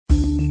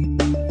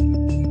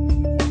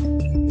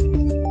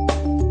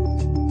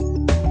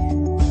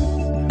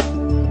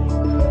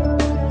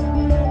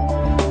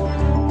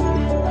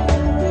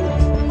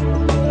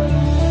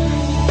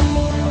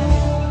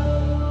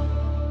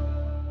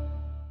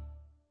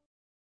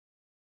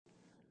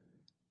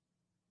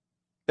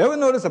Ever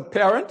notice a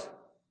parent,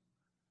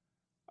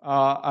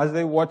 as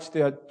they watch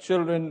their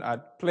children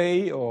at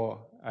play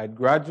or at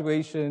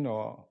graduation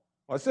or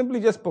simply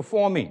just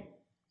performing,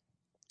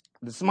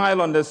 the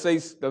smile on their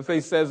face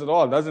says it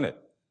all, doesn't it?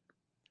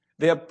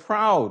 They are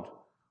proud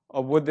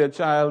of what their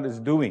child is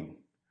doing.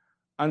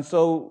 And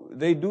so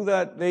they do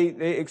that, they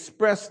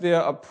express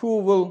their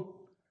approval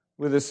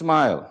with a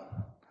smile.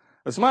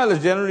 A smile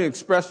is generally an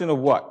expression of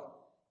what?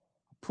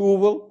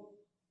 Approval,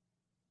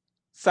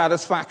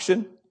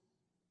 satisfaction,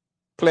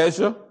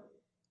 pleasure,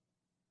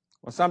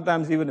 or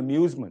sometimes even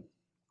amusement.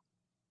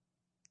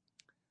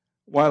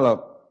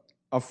 While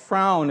a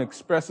frown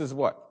expresses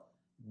what?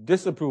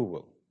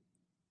 Disapproval,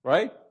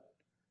 right?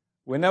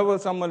 Whenever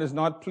someone is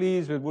not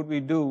pleased with what we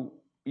do,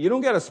 you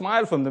don't get a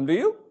smile from them, do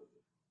you?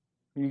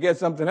 You get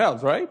something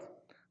else, right?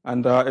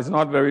 And it's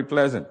not very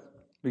pleasant.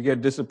 We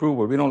get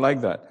disapproval. We don't like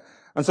that.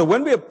 And so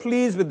when we are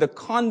pleased with the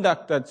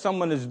conduct that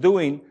someone is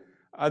doing,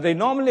 they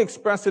normally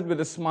express it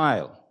with a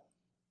smile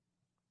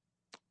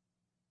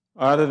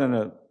rather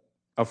than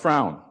a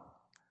frown.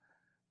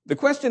 The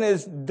question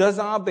is, does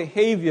our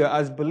behavior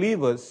as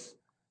believers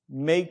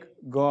make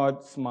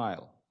God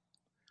smile?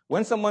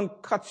 When someone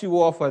cuts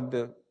you off at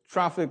the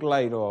traffic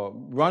light or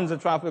runs a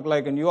traffic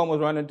light and you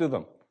almost run into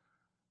them,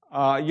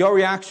 your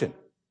reaction,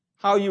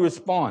 how you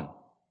respond,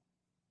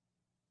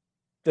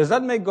 does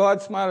that make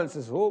God smile and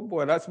says, oh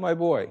boy, that's my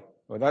boy,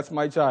 or that's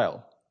my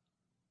child?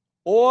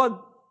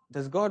 Or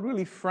does God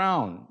really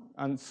frown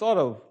and sort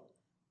of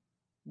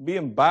be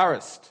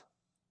embarrassed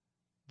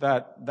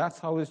that that's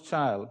how his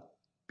child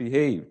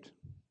behaved?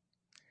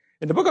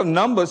 In the book of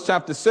Numbers,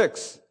 chapter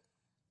 6,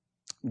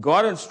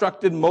 God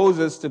instructed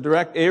Moses to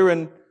direct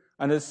Aaron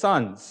and his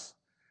sons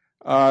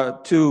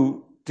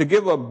to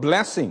give a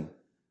blessing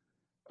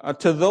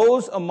to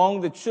those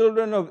among the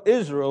children of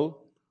Israel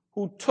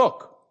who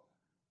took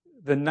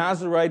the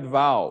Nazirite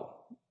vow.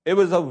 It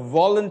was a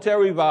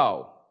voluntary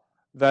vow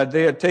that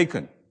they had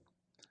taken.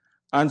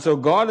 And so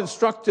God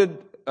instructed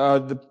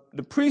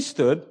the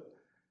priesthood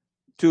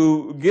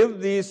to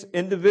give these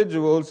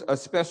individuals a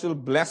special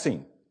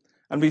blessing.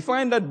 And we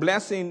find that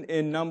blessing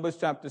in Numbers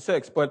chapter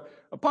 6. But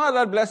a part of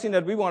that blessing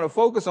that we want to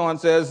focus on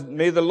says,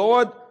 may the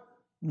Lord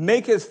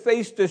make his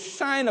face to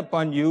shine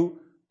upon you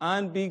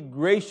and be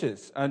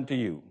gracious unto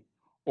you.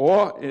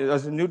 Or,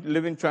 as the New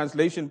Living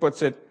Translation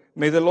puts it,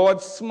 may the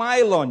Lord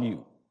smile on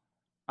you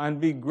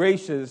and be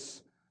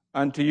gracious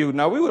unto you.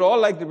 Now, we would all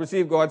like to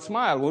receive God's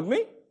smile, wouldn't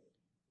we?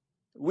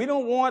 We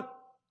don't want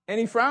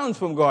any frowns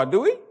from God,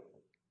 do we?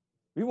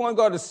 We want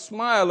God to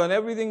smile on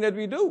everything that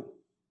we do,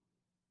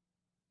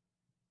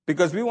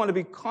 because we want to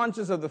be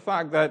conscious of the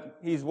fact that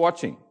he's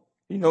watching.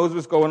 He knows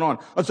what's going on.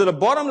 And so the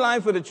bottom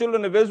line for the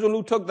children of Israel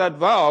who took that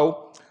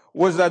vow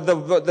was that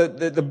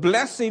the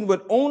blessing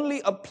would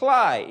only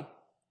apply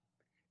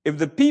if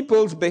the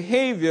people's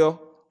behavior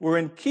were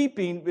in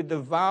keeping with the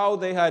vow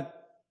they had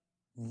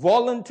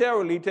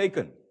voluntarily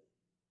taken.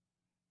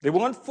 They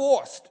weren't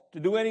forced to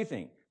do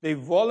anything. They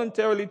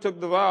voluntarily took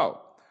the vow.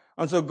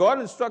 And so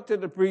God instructed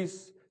the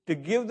priests to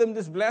give them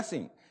this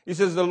blessing. He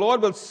says, the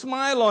Lord will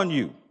smile on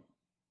you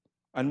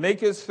and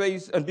make his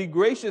face and be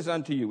gracious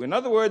unto you. In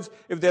other words,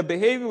 if their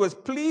behavior was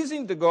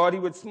pleasing to God, he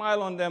would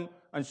smile on them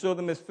and show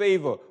them his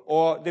favor,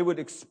 or they would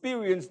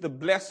experience the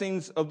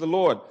blessings of the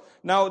Lord.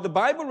 Now, the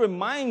Bible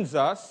reminds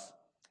us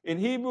in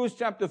Hebrews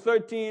chapter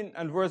 13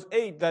 and verse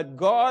 8 that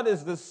God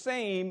is the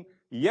same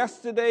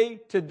yesterday,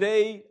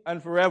 today,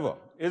 and forever.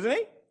 Isn't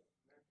he?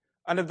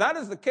 And if that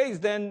is the case,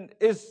 then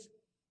his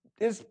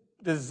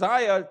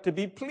desire to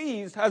be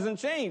pleased hasn't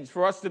changed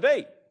for us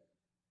today.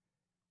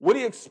 What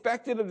he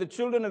expected of the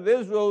children of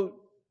Israel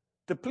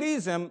to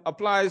please him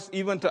applies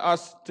even to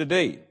us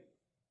today.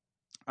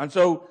 And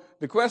so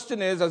the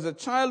question is, as a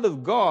child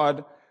of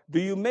God, do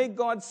you make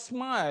God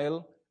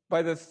smile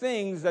by the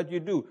things that you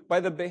do,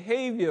 by the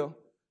behavior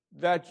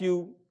that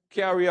you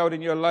carry out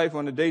in your life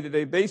on a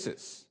day-to-day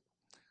basis?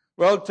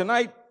 Well,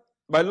 tonight,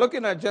 by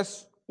looking at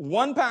just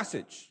one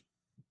passage,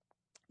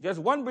 just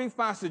one brief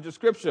passage of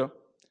Scripture,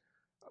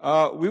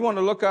 we want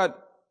to look at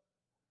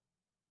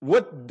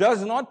what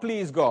does not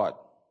please God.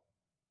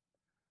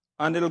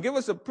 And it'll give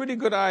us a pretty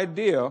good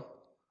idea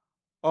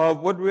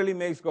of what really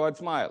makes God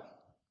smile.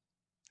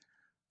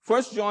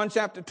 1 John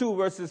chapter 2,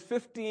 verses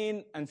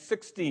 15 and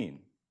 16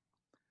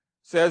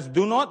 says,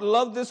 do not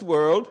love this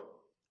world,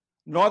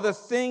 nor the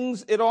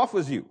things it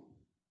offers you.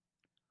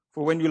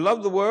 For when you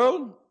love the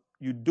world,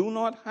 you do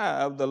not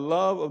have the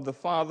love of the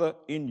Father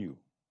in you.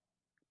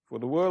 For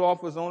the world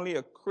offers only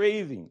a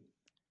craving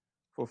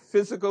for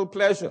physical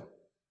pleasure,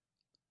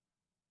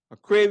 a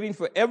craving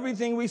for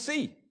everything we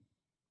see,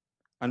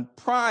 and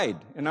pride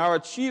in our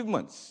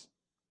achievements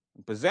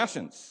and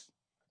possessions.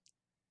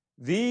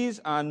 These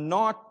are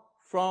not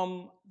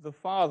from the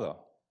Father,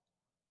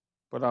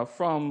 but are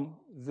from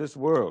this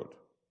world.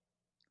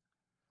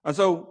 And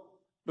so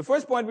the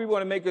first point we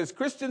want to make is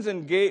Christians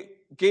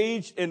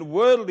engaged in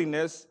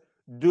worldliness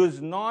does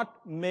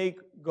not make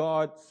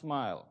God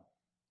smile.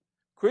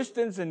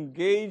 Christians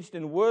engaged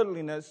in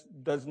worldliness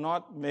does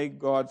not make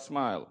God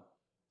smile.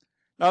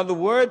 Now, the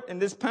word in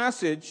this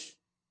passage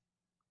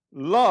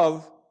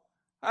love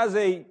has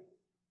a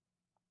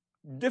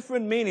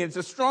different meaning. It's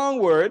a strong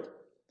word,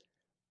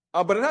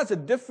 but it has a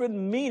different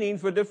meaning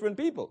for different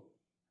people.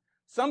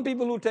 Some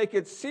people who take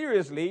it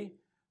seriously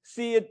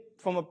see it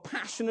from a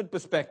passionate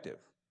perspective.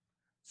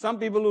 Some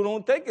people who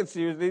don't take it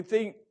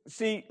seriously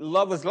see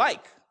love as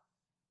like.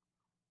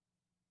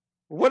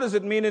 What does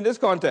it mean in this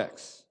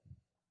context?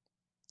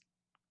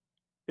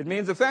 It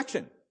means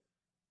affection.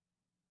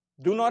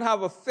 Do not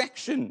have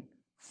affection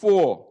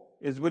for,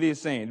 is what he's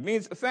saying. It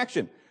means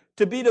affection.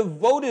 To be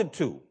devoted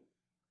to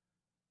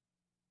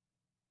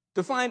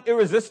find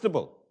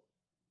irresistible,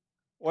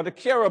 or to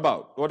care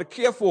about, or to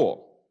care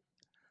for.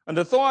 And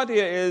the thought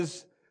here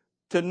is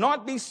to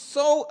not be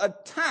so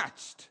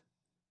attached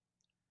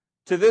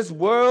to this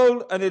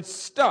world and its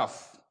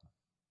stuff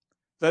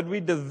that we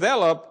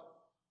develop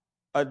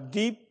a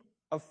deep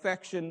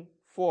affection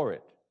for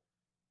it.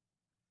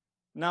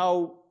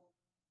 Now,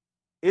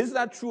 is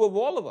that true of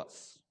all of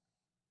us?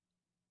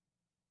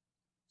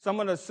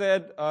 Someone has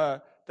said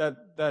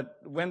that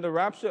when the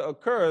rapture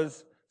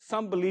occurs,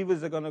 some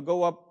believers are going to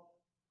go up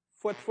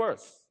foot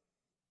first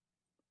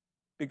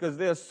because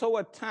they're so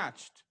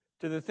attached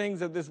to the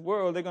things of this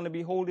world, they're going to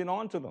be holding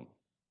on to them.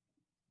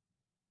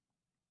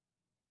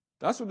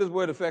 That's what this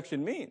word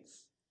affection means.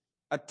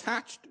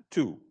 Attached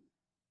to.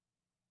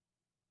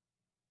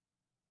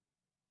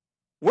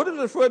 What is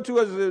referred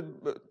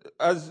to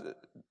as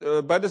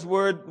by this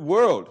word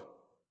world?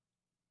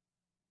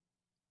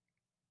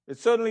 It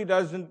certainly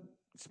doesn't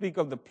speak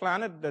of the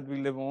planet that we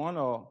live on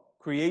or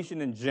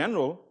creation in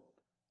general.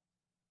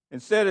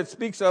 Instead, it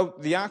speaks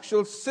of the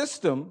actual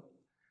system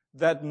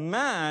that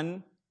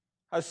man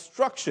has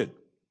structured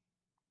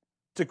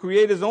to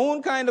create his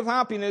own kind of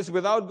happiness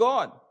without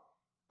God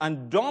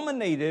and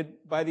dominated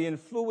by the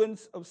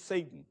influence of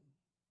Satan.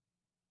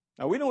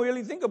 Now, we don't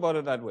really think about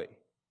it that way,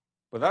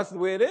 but that's the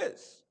way it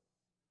is.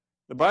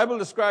 The Bible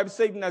describes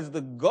Satan as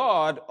the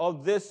god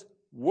of this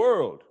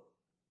world,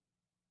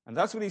 and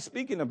that's what he's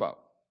speaking about.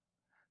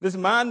 This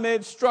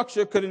man-made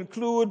structure could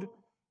include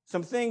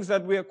some things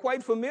that we are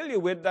quite familiar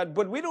with,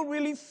 but we don't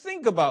really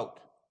think about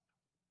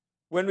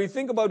when we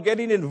think about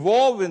getting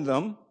involved in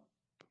them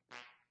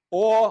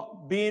or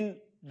being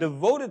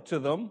devoted to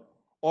them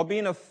or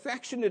being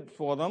affectionate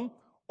for them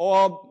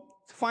or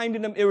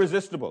finding them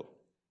irresistible.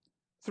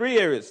 3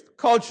 areas.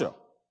 Culture.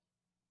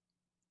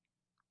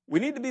 We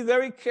need to be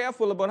very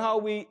careful about how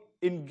we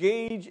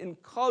engage in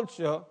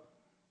culture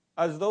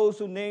as those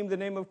who name the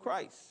name of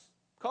Christ.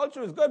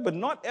 Culture is good, but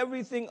not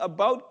everything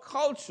about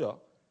culture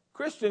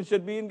Christians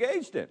should be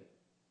engaged in.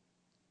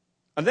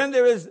 And then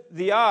there is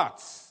the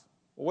arts,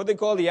 or what they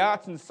call the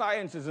arts and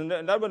sciences, and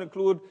that would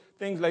include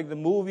things like the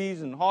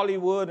movies and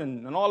Hollywood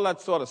and all that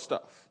sort of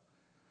stuff.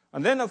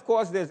 And then, of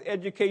course, there's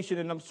education,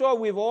 and I'm sure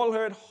we've all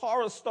heard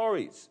horror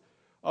stories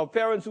of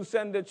parents who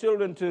send their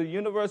children to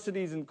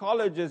universities and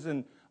colleges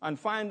and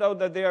find out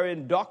that they are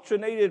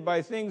indoctrinated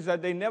by things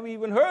that they never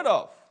even heard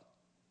of.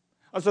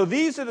 And so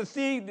these are the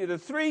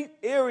 3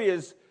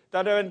 areas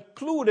that are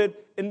included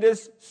in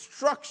this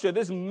structure,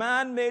 this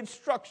man-made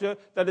structure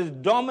that is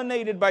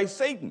dominated by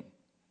Satan.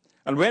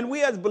 And when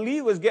we as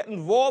believers get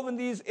involved in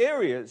these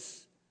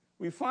areas,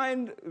 we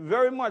find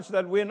very much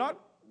that we're not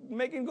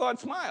making God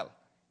smile.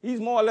 He's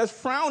more or less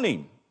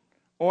frowning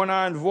on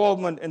our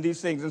involvement in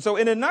these things. And so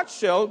in a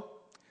nutshell,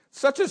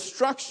 such a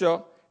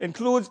structure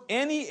includes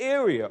any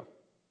area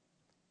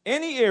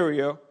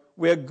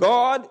where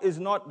God is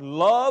not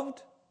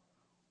loved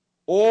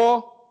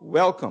or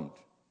welcomed.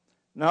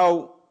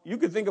 Now, you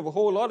could think of a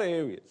whole lot of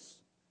areas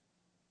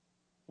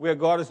where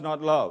God is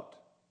not loved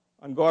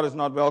and God is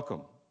not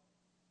welcome.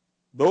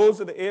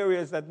 Those are the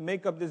areas that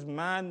make up this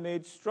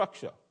man-made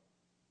structure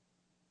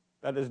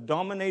that is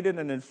dominated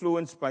and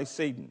influenced by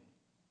Satan.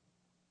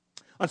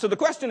 And so the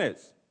question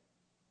is,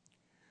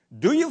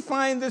 do you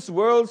find this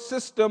world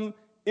system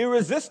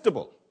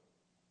irresistible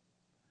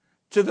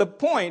to the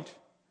point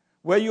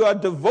where you are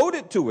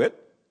devoted to it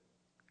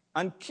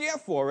and care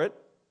for it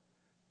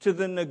to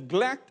the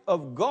neglect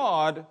of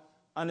God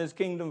and his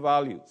kingdom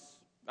values?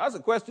 That's a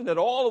question that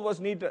all of us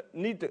need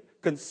to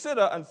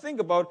consider and think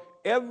about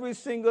every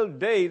single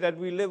day that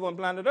we live on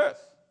planet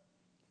Earth.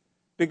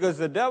 Because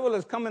the devil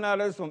is coming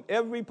at us from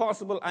every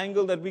possible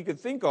angle that we could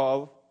think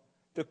of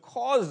to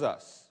cause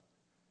us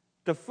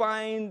to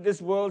find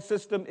this world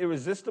system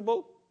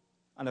irresistible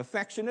and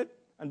affectionate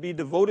and be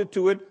devoted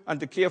to it and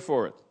to care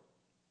for it.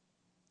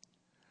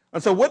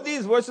 And so what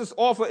these verses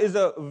offer is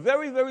a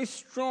very, very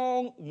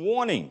strong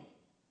warning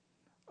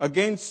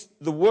against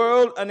the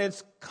world and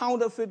its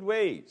counterfeit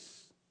ways.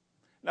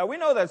 Now, we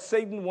know that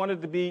Satan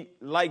wanted to be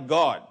like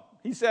God.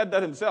 He said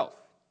that himself.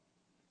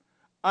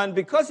 And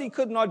because he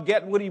could not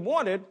get what he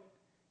wanted,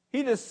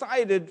 he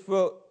decided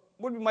for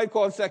what we might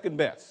call second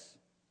best.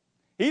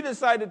 He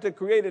decided to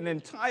create an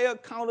entire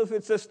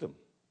counterfeit system.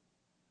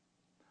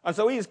 And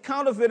so he's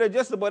counterfeited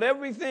just about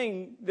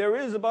everything there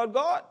is about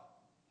God.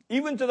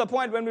 Even to the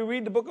point when we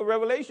read the book of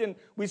Revelation,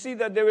 we see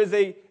that there is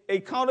a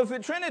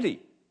counterfeit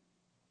Trinity.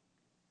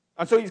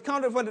 And so he's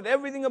counterfeited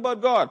everything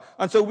about God.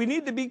 And so we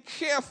need to be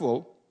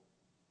careful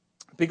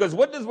Because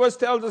what this verse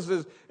tells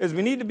us is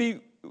we need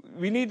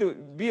to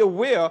be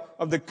aware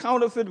of the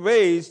counterfeit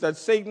ways that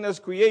Satan has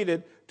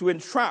created to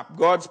entrap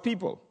God's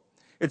people.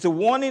 It's a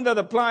warning that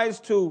applies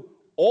to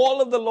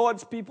all of the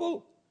Lord's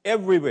people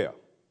everywhere,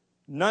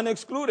 none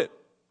excluded.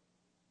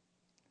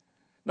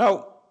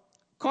 Now,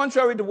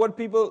 contrary to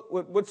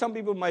what some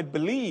people might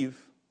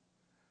believe,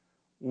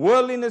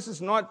 worldliness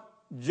is not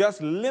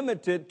just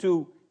limited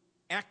to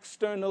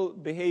external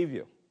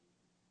behavior.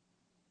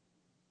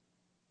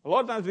 A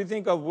lot of times we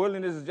think of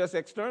worldliness as just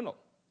external,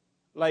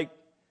 like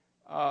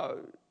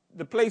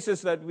the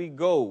places that we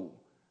go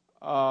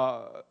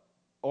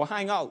or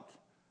hang out,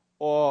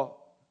 or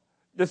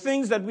the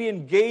things that we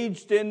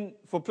engaged in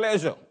for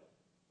pleasure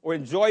or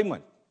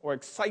enjoyment or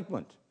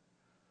excitement.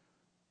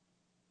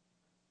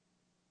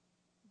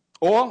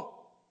 Or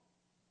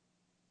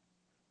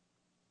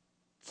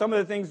some of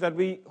the things that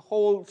we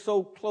hold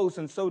so close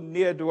and so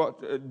near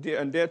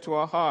to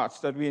our hearts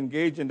that we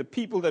engage in, the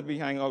people that we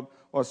hang out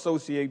or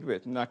associate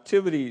with, and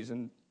activities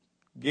and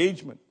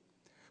engagement.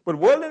 But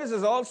worldliness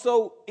is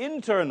also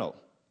internal,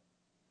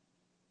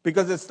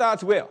 because it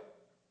starts where?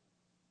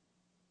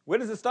 Where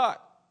does it start?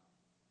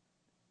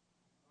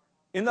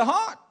 In the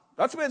heart.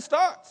 That's where it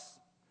starts.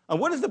 And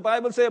what does the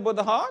Bible say about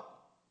the heart?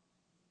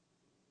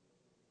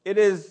 It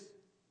is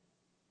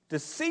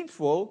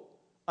deceitful,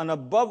 and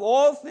above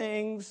all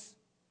things,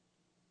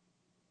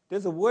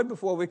 there's a word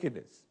before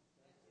wickedness.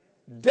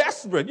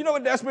 Desperate. You know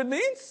what desperate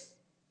means?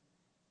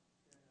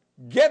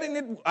 Getting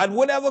it at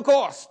whatever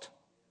cost.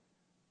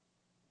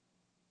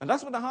 And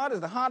that's what the heart is.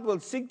 The heart will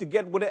seek to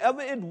get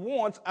whatever it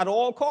wants at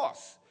all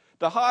costs.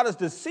 The heart is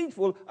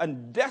deceitful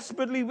and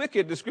desperately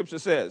wicked, the scripture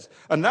says.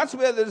 And that's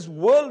where this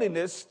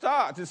worldliness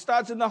starts. It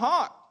starts in the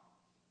heart.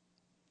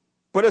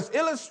 But it's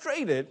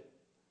illustrated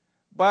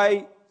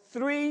by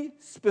 3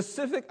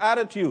 specific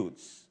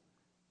attitudes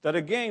that,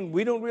 again,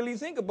 we don't really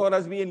think about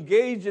as we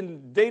engage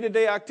in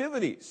day-to-day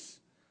activities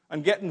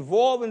and get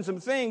involved in some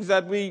things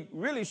that we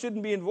really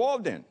shouldn't be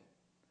involved in.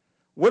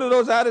 What are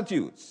those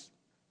attitudes?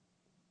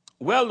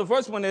 Well, the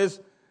first one is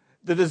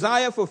the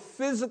desire for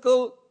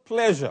physical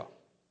pleasure.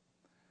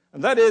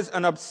 And that is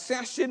an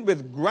obsession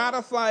with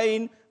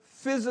gratifying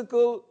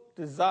physical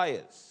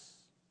desires.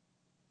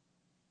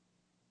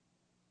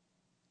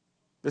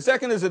 The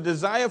second is a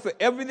desire for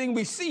everything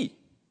we see.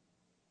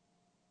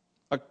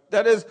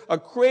 That is a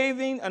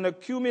craving and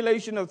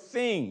accumulation of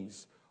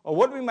things, or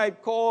what we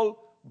might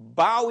call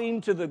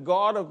bowing to the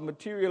god of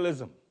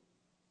materialism.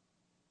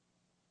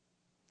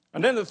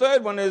 And then the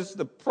third one is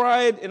the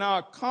pride in our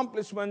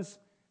accomplishments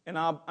and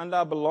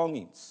our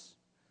belongings.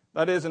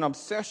 That is an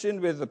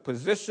obsession with the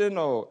position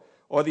or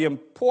the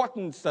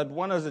importance that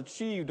one has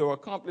achieved or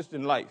accomplished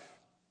in life.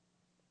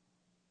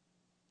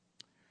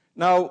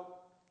 Now,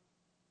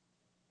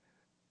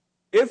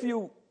 if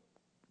you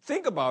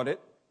think about it,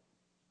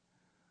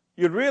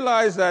 you'd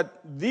realize that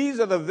these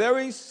are the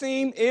very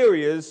same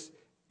areas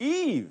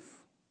Eve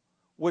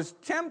was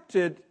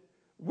tempted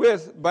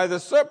with by the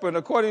serpent,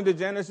 according to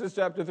Genesis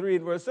chapter 3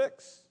 and verse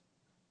 6.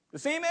 The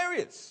same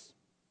areas.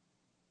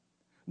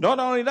 Not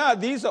only that,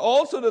 these are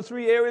also the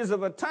 3 areas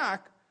of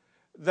attack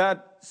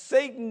that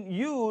Satan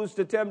used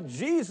to tempt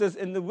Jesus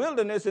in the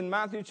wilderness in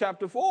Matthew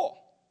chapter 4.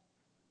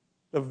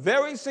 The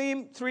very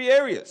same 3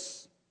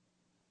 areas.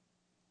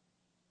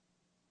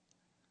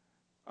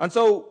 And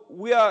so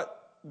we are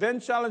then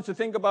challenged to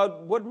think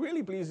about what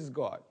really pleases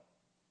God.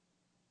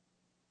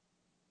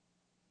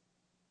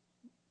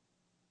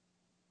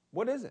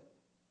 What is it?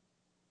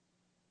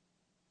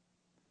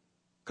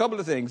 A couple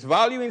of things.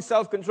 Valuing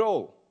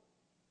self-control.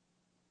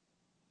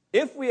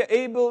 If we are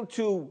able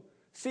to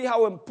see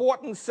how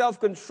important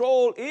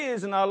self-control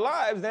is in our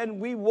lives, then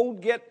we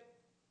won't get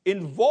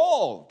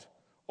involved,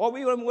 or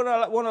we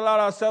won't allow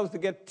ourselves to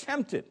get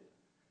tempted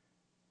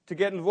to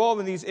get involved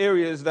in these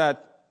areas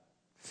that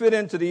fit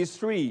into these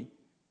 3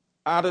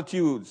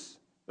 attitudes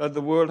that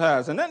the world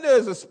has. And then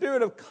there's a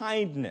spirit of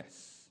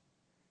kindness.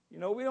 You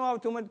know, we don't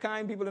have too many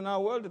kind people in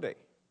our world today.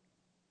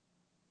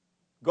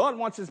 God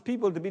wants his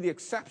people to be the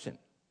exception.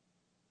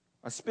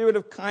 A spirit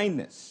of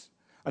kindness.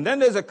 And then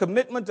there's a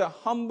commitment to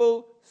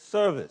humble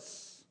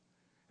service.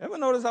 Ever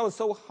notice how it's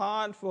so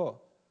hard for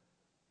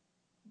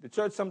the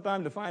church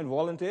sometimes to find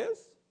volunteers?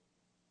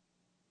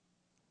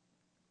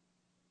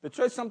 The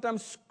church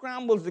sometimes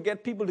scrambles to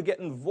get people to get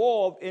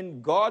involved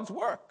in God's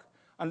work.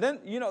 And then,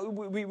 you know,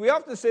 we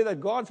often say that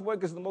God's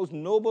work is the most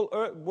noble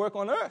work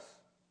on earth.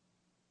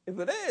 If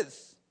it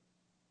is,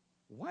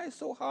 why is it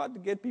so hard to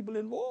get people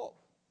involved?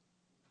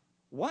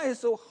 Why is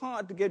it so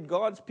hard to get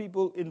God's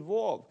people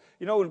involved?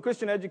 You know, in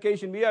Christian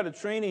education, we had a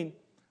training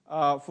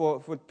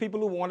for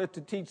people who wanted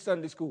to teach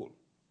Sunday school.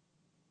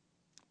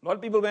 A lot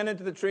of people went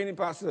into the training.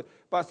 Pastor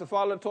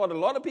Fowler taught a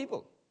lot of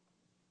people.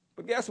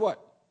 But guess what?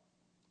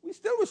 We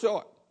still were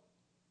short.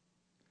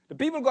 The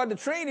people got the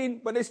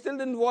training, but they still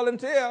didn't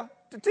volunteer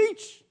to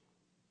teach.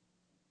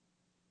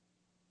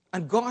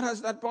 And God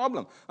has that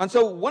problem. And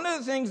so one of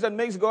the things that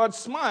makes God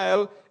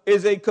smile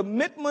is a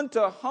commitment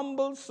to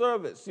humble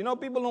service. You know,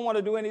 people don't want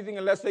to do anything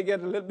unless they get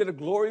a little bit of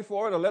glory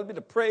for it, or a little bit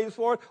of praise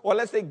for it, or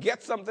unless they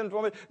get something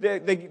from it.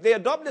 They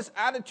adopt this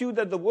attitude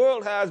that the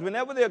world has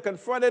whenever they're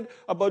confronted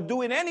about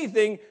doing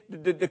anything.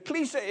 The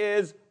cliche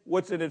is,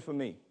 what's in it for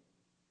me?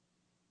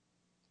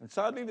 And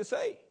sadly to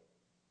say,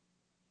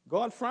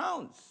 God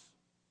frowns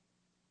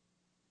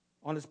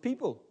on his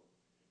people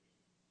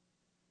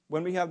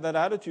when we have that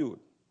attitude.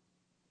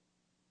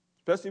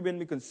 Especially when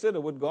we consider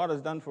what God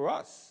has done for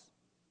us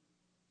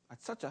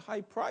at such a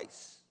high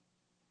price,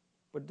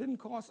 but didn't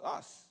cost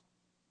us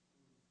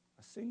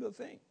a single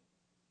thing.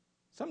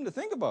 Something to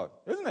think about,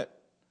 isn't it?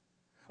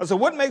 And so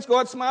what makes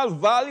God smile?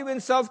 Value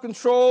in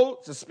self-control,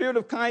 it's a spirit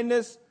of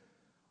kindness,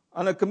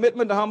 and a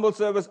commitment to humble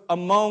service,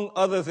 among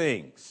other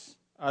things,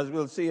 as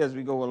we'll see as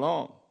we go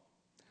along.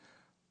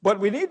 But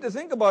we need to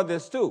think about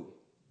this too.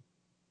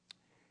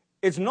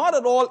 It's not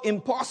at all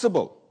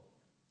impossible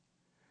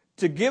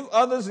to give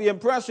others the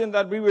impression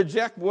that we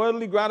reject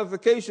worldly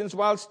gratifications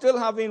while still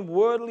having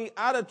worldly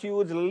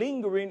attitudes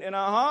lingering in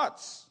our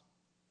hearts.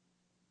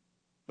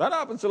 That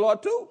happens a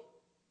lot too.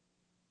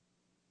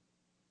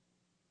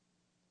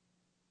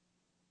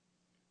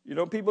 You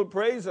know, people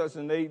praise us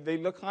and they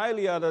look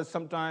highly at us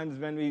sometimes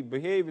when we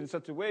behave in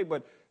such a way,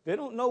 but they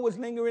don't know what's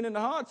lingering in the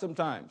heart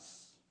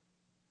sometimes.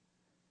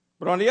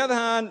 But on the other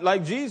hand,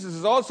 like Jesus,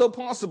 it's also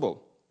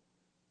possible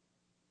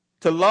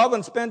to love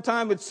and spend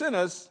time with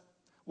sinners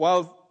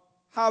while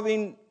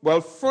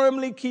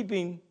firmly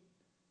keeping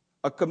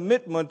a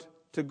commitment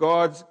to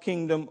God's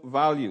kingdom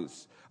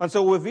values. And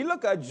so if we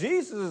look at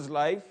Jesus'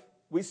 life,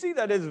 we see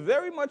that it's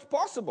very much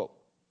possible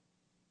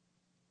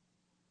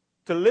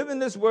to live in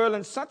this world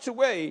in such a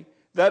way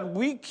that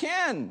we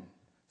can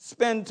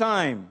spend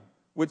time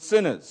with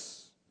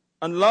sinners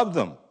and love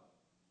them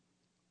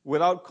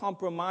without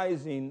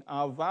compromising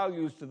our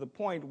values to the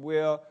point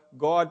where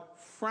God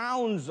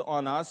frowns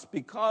on us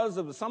because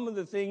of some of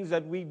the things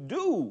that we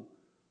do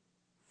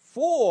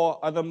for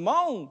and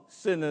among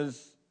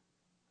sinners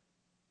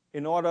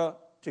in order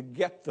to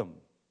get them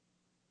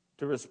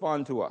to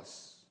respond to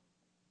us.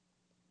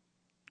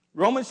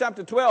 Romans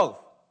chapter 12,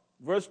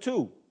 verse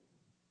 2,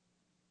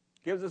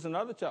 gives us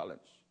another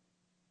challenge.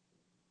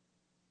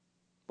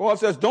 Paul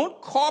says,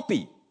 don't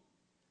copy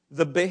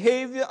the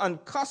behavior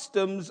and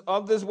customs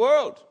of this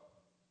world,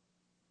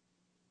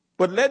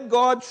 but let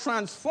God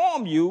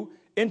transform you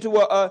into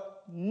a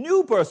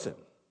new person.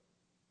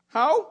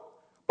 How?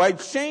 By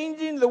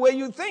changing the way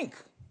you think.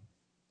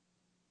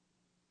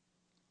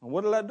 And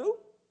what will that do?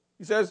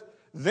 He says,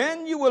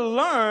 then you will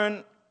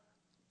learn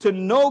to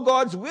know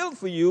God's will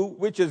for you,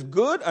 which is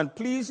good and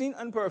pleasing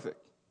and perfect.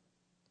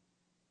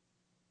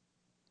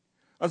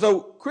 And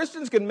so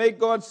Christians can make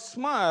God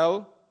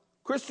smile.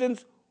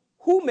 Christians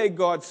who make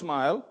God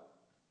smile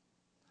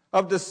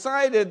have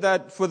decided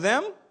that for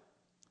them,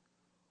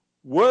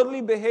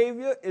 worldly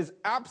behavior is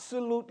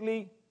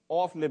absolutely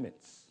off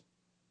limits.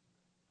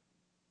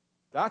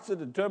 That's a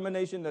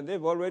determination that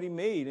they've already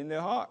made in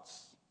their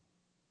hearts.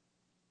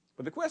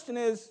 But the question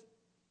is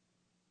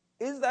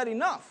that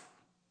enough?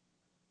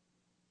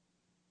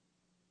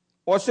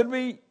 Or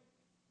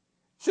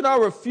should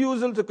our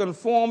refusal to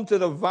conform to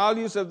the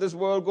values of this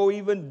world go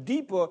even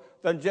deeper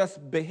than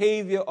just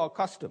behavior or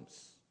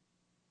customs?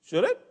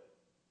 Should it?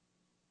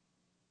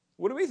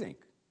 What do we think?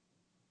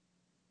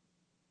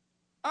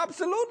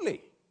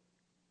 Absolutely.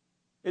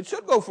 It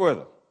should go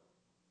further.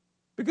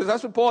 Because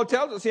that's what Paul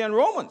tells us here in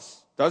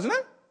Romans, doesn't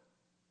it?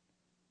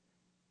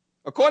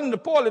 According to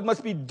Paul, it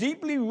must be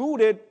deeply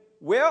rooted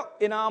where?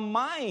 In our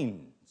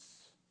minds.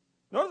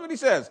 Notice what he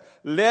says.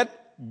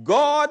 Let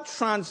God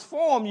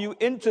transform you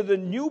into the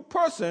new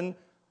person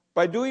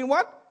by doing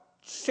what?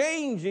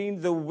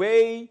 Changing the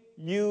way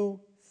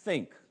you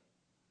think.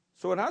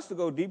 So it has to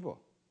go deeper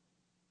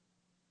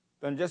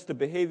than just the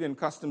behavior and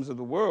customs of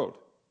the world.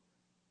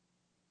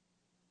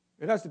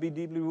 It has to be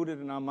deeply rooted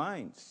in our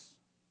minds.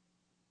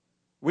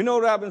 We know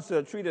what happens to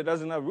a tree that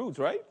doesn't have roots,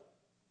 right?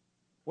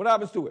 What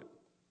happens to it?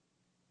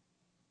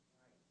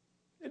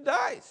 It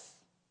dies.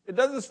 It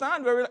doesn't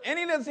stand very long.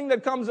 Any little thing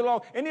that comes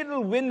along, any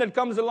little wind that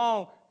comes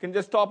along can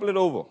just topple it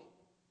over.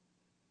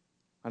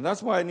 And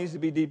that's why it needs to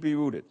be deeply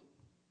rooted.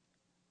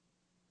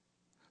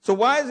 So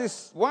why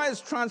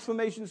is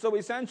transformation so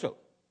essential?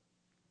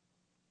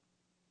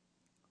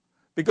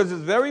 Because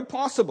it's very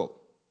possible.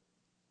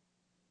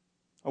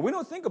 And we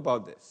don't think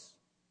about this.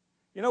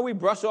 You know, we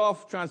brush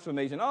off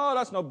transformation. Oh,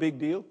 that's no big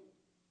deal.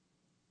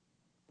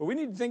 But we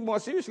need to think more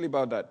seriously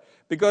about that.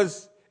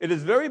 Because it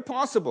is very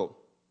possible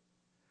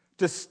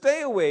to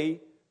stay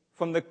away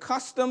from the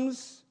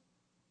customs,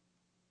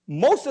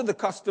 most of the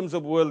customs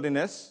of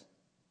worldliness,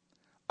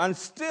 and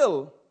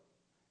still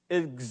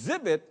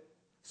exhibit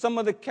some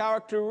of the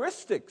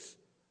characteristics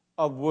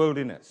of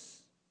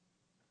worldliness.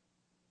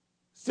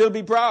 Still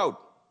be proud,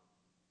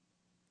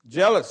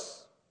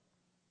 jealous,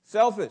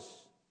 selfish,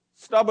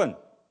 stubborn,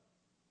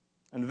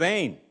 and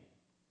vain.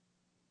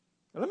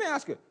 Now let me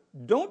ask you,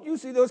 don't you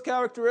see those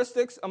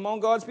characteristics among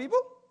God's people?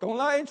 Don't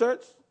lie in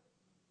church.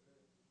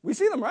 We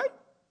see them, right?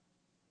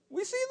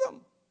 We see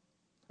them.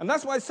 And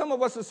that's why some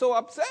of us are so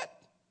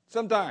upset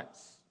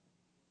sometimes.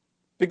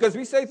 Because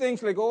we say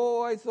things like,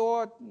 oh, I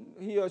thought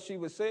he or she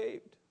was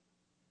saved.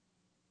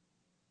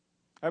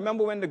 I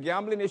remember when the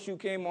gambling issue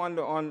came on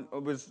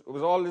was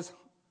all this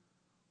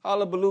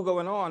hullabaloo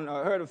going on.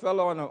 I heard a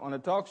fellow on a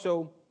talk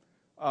show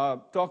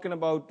talking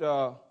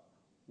about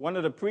one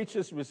of the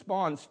preachers'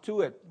 response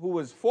to it, who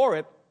was for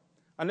it,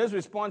 and his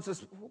response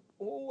is,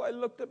 oh,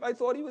 I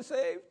thought he was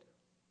saved.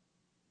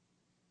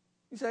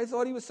 He said, I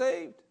thought he was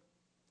saved.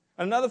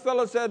 Another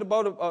fellow said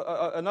about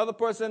another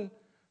person,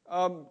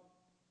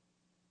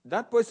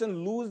 that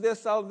person lose their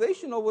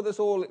salvation over this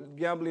whole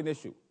gambling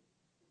issue.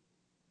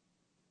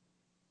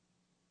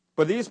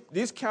 But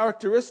these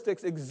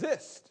characteristics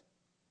exist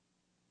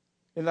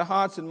in the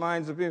hearts and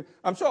minds of people.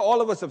 I'm sure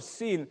all of us have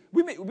seen.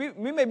 We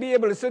may be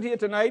able to sit here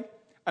tonight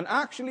and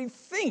actually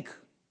think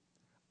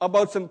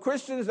about some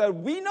Christians that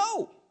we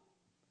know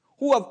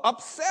who have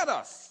upset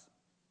us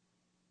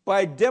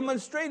by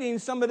demonstrating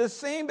some of the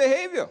same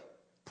behavior: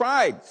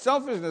 pride,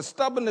 selfishness,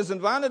 stubbornness, and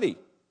vanity.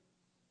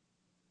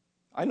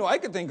 I know I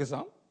could think of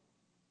some.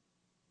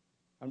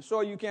 I'm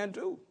sure you can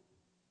too.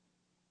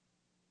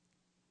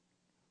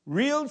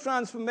 Real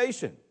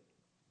transformation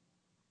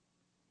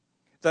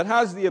that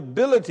has the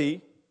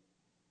ability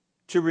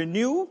to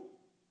renew,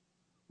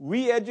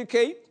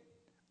 re-educate,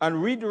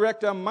 and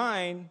redirect our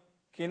mind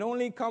can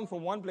only come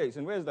from one place.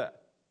 And where's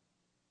that?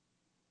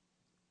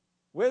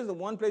 Where's the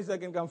one place that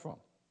can come from?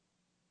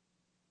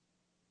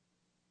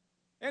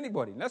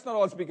 Anybody. Let's not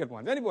all speak at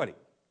once. Anybody.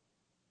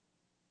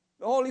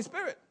 The Holy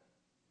Spirit.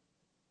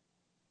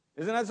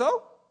 Isn't that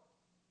so?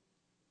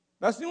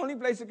 That's the only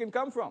place it can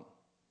come from.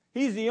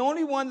 He's the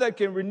only one that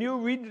can renew,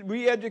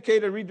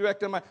 re-educate, and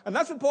redirect our mind. And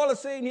that's what Paul is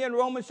saying here in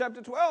Romans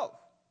chapter 12.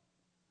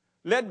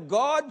 Let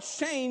God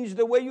change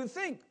the way you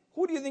think.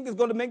 Who do you think is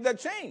going to make that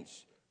change?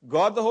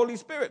 God the Holy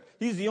Spirit.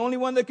 He's the only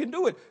one that can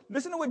do it.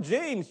 Listen to what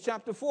James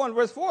chapter 4 and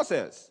verse 4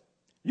 says.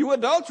 You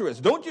adulterous,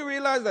 don't you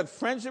realize that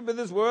friendship with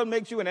this world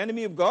makes you an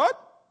enemy of God?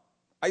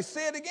 I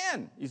say it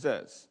again, he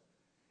says.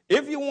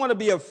 If you want to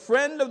be a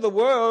friend of the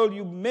world,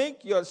 you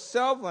make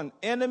yourself an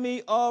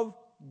enemy of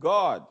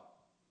God.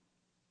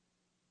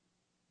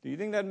 Do you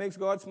think that makes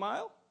God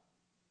smile?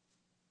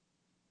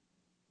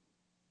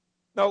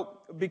 Now,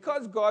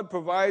 because God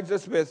provides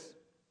us with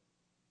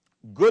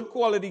good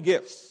quality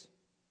gifts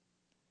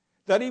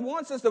that he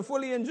wants us to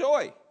fully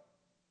enjoy,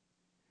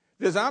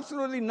 there's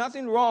absolutely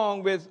nothing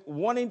wrong with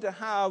wanting to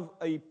have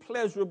a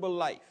pleasurable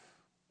life.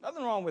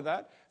 Nothing wrong with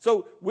that.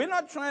 So we're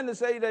not trying to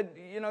say that,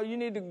 you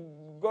need to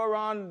go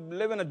around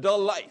living a dull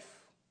life.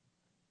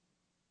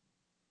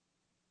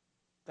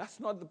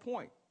 That's not the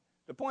point.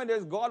 The point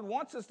is God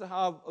wants us to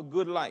have a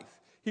good life.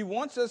 He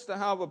wants us to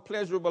have a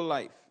pleasurable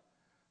life.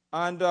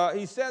 And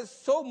he says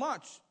so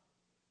much.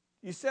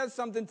 He says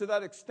something to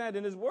that extent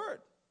in his word.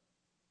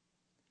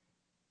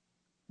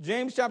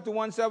 James chapter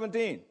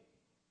 1:17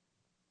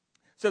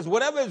 says,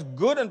 whatever is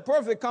good and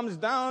perfect comes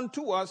down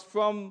to us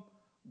from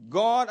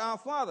God our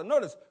Father.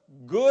 Notice,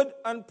 good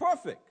and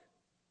perfect.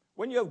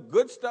 When you have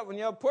good stuff, when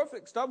you have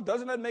perfect stuff,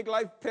 doesn't that make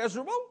life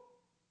pleasurable?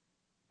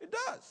 It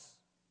does.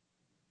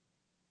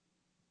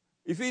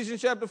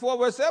 Ephesians chapter 4,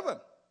 verse 7.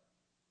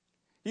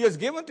 He has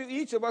given to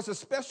each of us a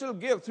special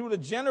gift through the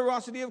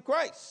generosity of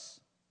Christ.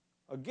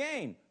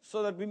 Again,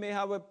 so that we may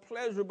have a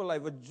pleasurable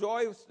life, a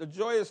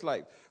joyous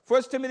life.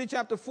 1 Timothy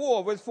chapter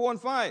 4, verse 4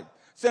 and 5.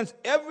 Since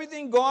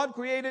everything God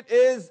created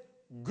is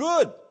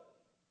good,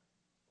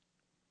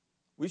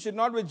 we should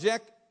not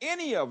reject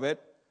any of it,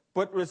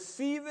 but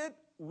receive it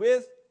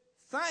with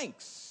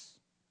thanks.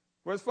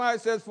 Verse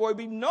 5 says, for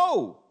we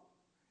know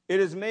it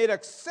is made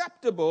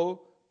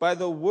acceptable by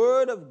the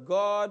word of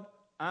God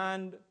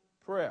and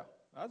prayer.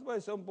 That's why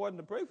it's so important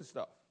to pray for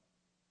stuff.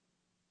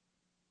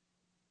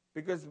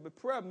 Because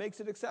prayer makes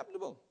it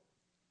acceptable.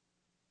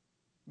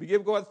 We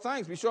give God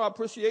thanks. We show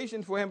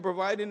appreciation for him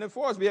providing it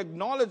for us. We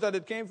acknowledge that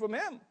it came from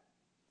him.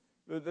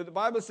 The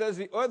Bible says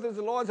the earth is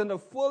the Lord's and the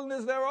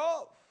fullness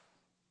thereof.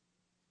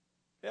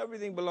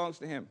 Everything belongs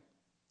to him.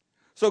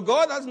 So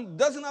God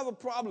doesn't have a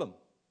problem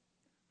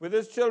with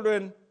his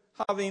children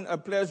having a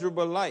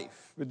pleasurable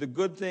life, with the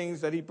good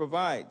things that he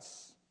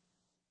provides.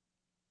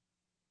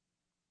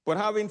 But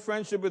having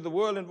friendship with the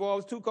world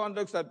involves two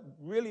conducts that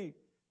really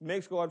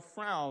makes God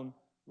frown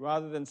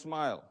rather than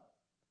smile.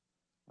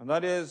 And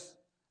that is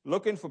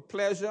looking for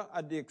pleasure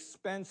at the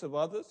expense of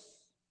others.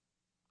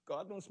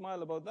 God don't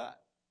smile about that.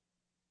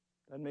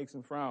 That makes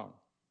him frown.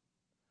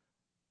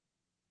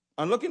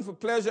 And looking for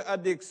pleasure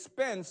at the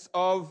expense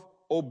of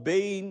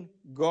obeying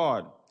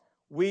God.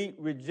 We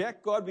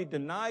reject God, we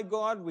deny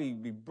God, we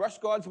brush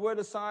God's word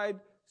aside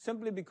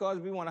simply because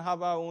we want to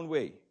have our own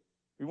way.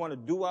 We want to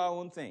do our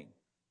own thing.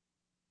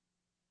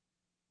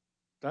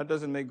 That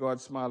doesn't make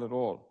God smile at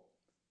all.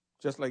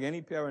 Just like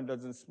any parent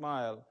doesn't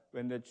smile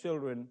when their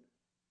children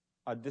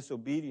are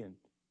disobedient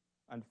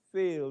and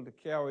fail to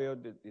carry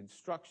out the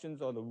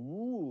instructions or the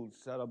rules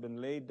that have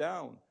been laid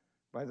down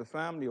by the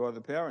family or the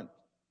parent.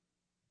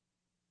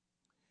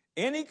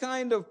 Any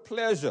kind of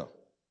pleasure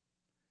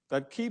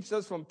that keeps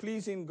us from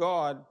pleasing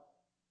God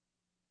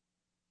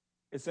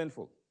is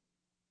sinful.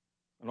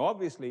 And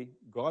obviously,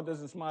 God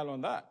doesn't smile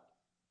on that.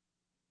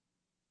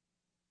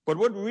 But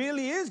what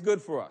really is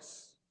good for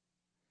us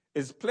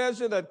is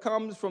pleasure that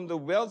comes from the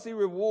wealthy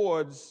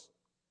rewards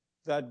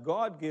that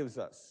God gives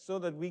us, so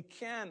that we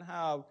can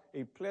have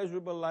a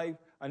pleasurable life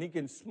and he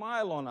can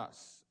smile on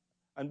us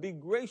and be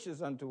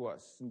gracious unto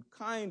us and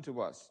kind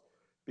to us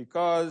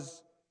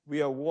because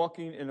we are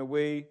walking in a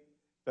way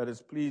that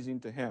is pleasing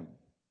to him.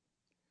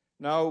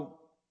 Now,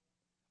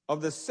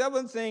 of the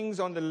 7 things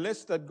on the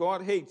list that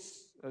God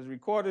hates, as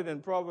recorded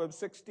in Proverbs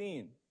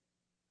 16,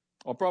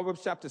 or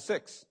Proverbs chapter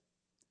 6,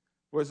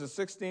 verses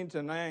 16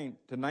 to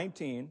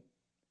 19,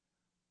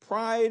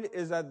 pride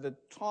is at the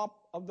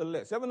top of the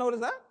list. Ever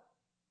notice that?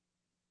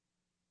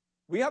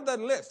 We have that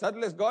list. That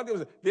list God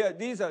gives us.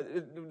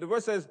 The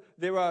verse says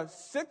there are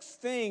 6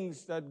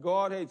 things that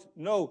God hates.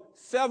 No,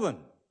 7.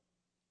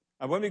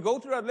 And when we go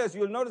through that list,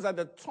 you'll notice at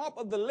the top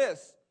of the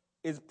list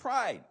is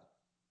pride.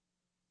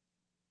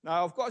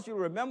 Now, of course, you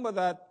remember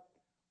that.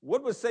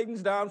 What was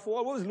Satan's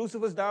downfall? What was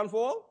Lucifer's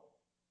downfall?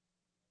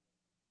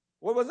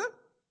 What was it?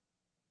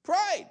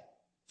 Pride.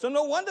 So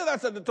no wonder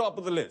that's at the top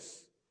of the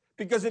list,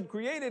 because it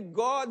created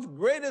God's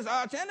greatest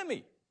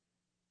archenemy.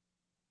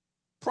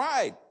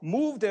 Pride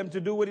moved him to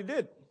do what he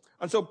did.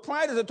 And so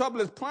pride is the top of the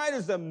list. Pride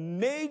is the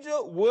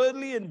major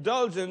worldly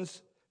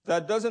indulgence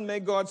that doesn't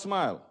make God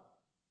smile,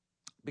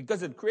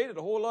 because it created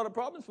a whole lot of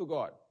problems for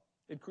God.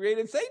 It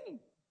created Satan.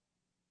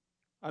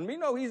 And we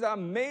know he's our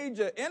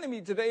major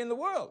enemy today in the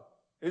world,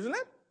 isn't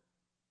it?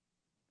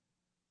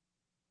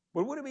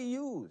 But what do we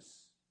use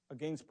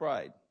against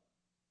pride?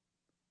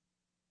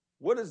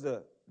 What is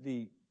the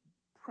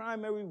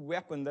primary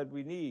weapon that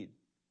we need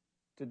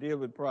to deal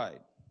with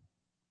pride?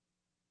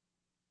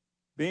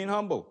 Being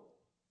humble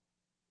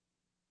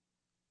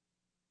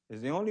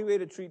is the only way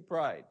to treat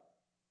pride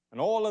and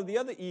all of the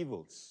other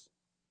evil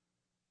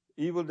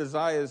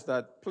desires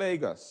that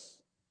plague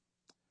us.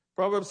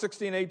 Proverbs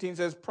 16:18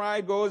 says,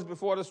 pride goes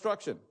before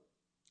destruction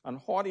and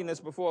haughtiness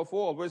before a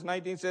fall. Verse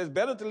 19 says,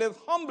 better to live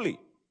humbly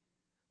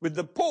with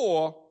the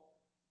poor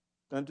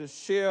than to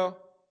share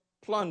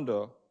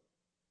plunder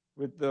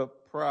with the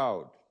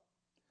proud.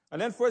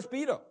 And then 1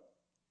 Peter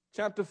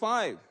chapter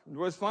 5,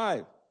 verse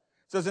 5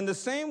 says, in the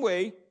same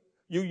way,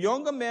 you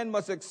younger men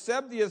must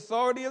accept the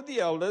authority of the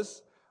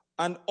elders,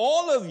 and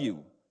all of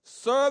you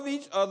serve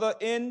each other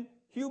in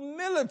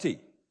humility.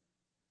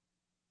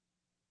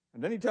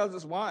 And then he tells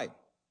us why.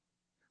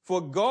 For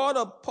God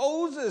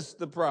opposes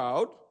the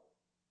proud.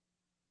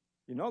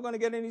 You're not going to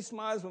get any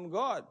smiles from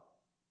God.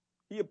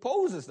 He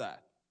opposes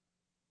that.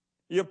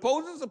 He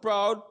opposes the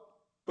proud,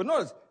 but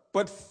notice,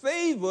 but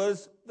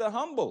favors the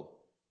humble.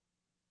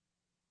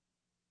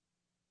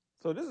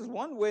 So this is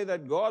one way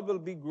that God will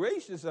be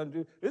gracious unto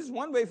you. This is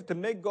one way to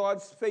make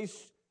God's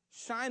face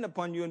shine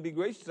upon you and be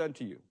gracious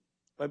unto you,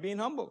 by being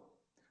humble.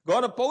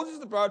 God opposes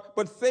the proud,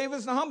 but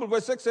favors the humble.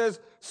 Verse 6 says,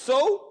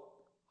 so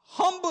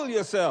humble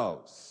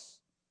yourselves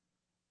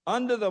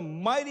under the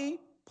mighty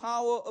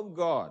power of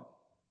God.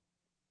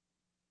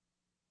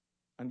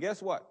 And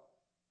guess what?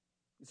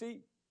 You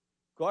see,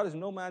 God is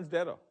no man's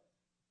debtor.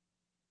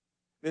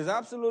 There's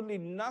absolutely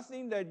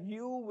nothing that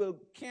you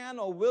can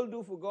or will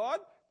do for God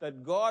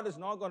that God is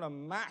not going to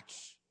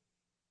match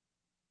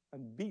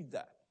and beat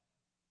that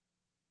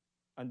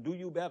and do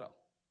you better.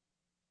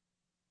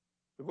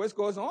 The verse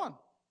goes on.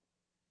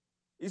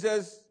 He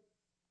says,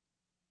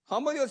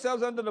 humble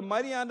yourselves under the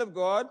mighty hand of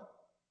God,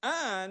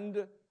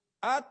 and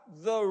at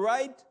the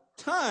right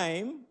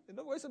time, is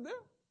the voice up there?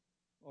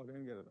 Oh, they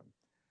didn't get it done.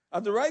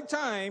 At the right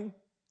time,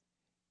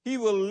 he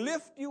will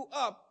lift you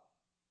up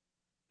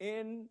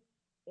in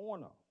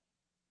honor.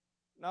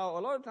 Now,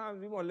 a lot of times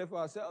we want to lift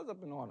ourselves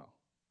up in honor.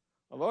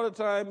 A lot of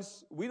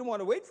times we don't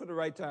want to wait for the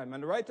right time.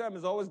 And the right time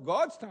is always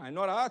God's time,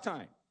 not our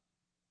time.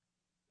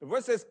 The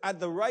verse says, at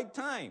the right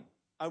time.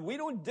 And we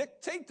don't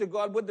dictate to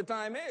God what the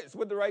time is,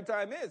 what the right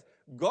time is.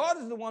 God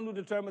is the one who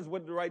determines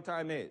what the right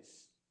time is.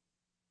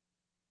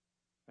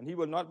 And he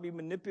will not be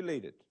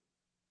manipulated.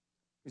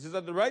 He says,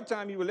 at the right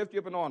time, he will lift you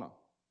up in honor.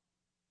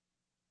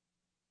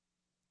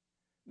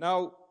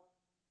 Now,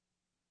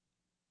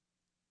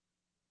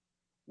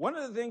 one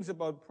of the things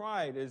about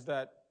pride is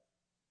that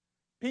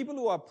people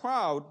who are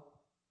proud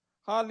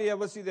hardly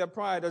ever see their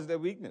pride as their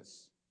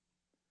weakness.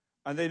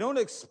 And they don't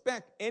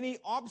expect any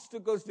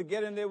obstacles to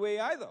get in their way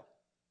either.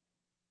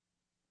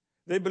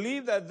 They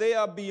believe that they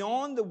are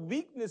beyond the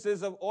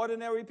weaknesses of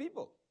ordinary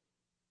people.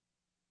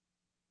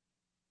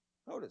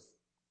 Notice,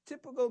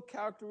 typical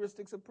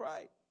characteristics of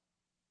pride.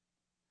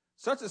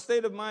 Such a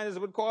state of mind is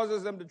what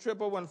causes them to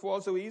trip over and fall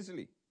so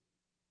easily.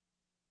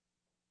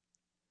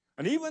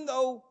 And even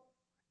though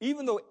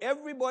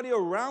everybody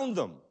around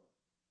them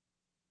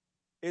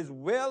is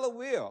well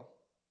aware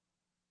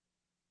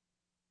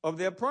of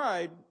their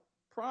pride,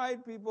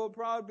 proud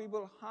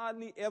people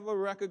hardly ever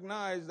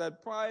recognize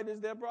that pride is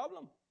their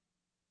problem.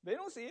 They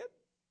don't see it.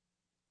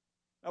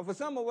 Now, for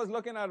some of us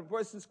looking at a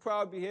person's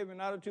crowd behavior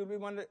and attitude, we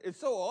wonder, it's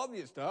so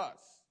obvious to us,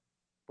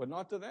 but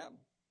not to them.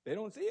 They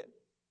don't see it.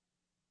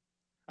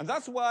 And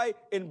that's why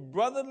in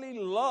brotherly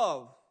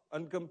love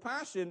and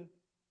compassion,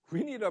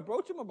 We need to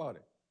approach them about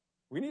it.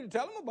 We need to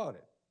tell them about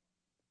it.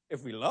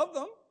 If we love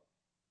them.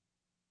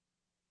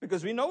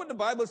 Because we know what the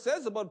Bible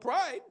says about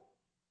pride,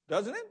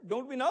 doesn't it?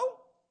 Don't we know?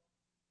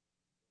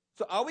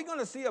 So are we going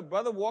to see a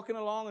brother walking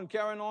along and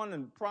carrying on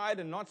in pride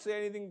and not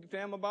say anything to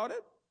him about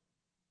it?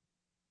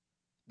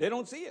 They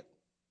don't see it.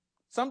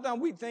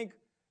 Sometimes we think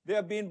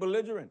they're being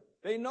belligerent.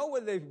 They know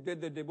what they're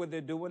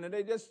doing, and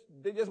they just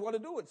want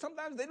to do it.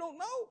 Sometimes they don't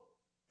know.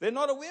 They're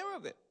not aware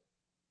of it.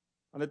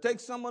 And it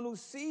takes someone who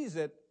sees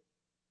it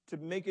to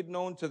make it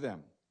known to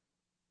them.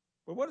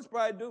 But what does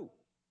pride do?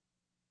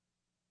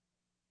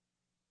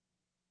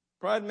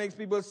 Pride makes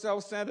people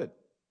self-centered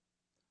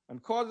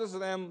and causes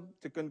them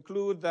to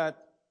conclude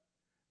that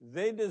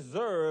they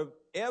deserve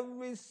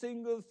every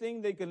single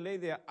thing they can lay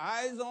their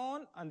eyes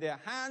on and their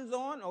hands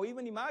on or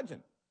even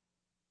imagine.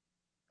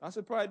 That's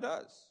what pride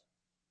does.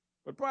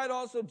 But pride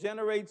also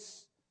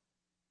generates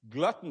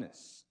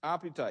gluttonous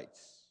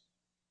appetites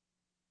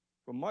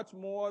for much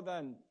more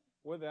than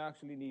what they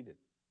actually needed.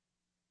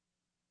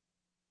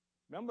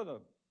 Remember the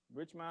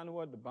rich man who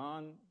had the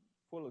barn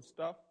full of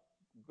stuff?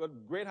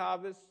 Good, great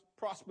harvest,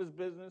 prosperous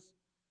business.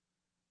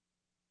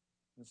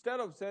 Instead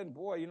of saying,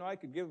 boy, I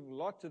could give a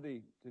lot to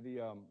the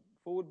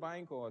food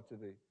bank or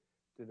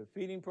to the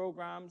feeding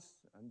programs,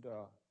 and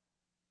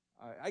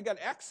I got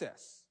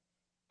excess.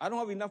 I don't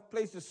have enough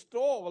place to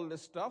store all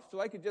this stuff, so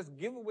I could just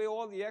give away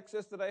all the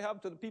excess that I have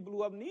to the people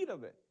who have need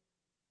of it.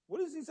 What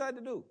does he decide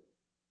to do?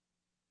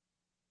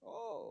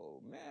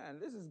 Oh, man,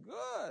 this is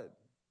good.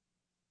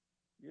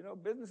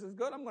 Business is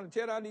good. I'm going to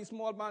tear down these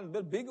small barns and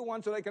build bigger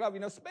ones so I can have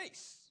enough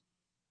space.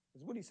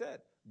 That's what he said.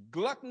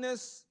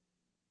 Gluttonous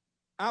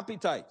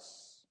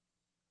appetites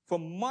for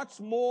much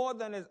more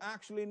than is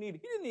actually needed.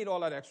 He didn't need all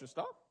that extra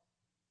stuff.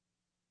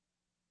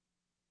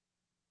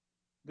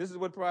 This is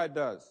what pride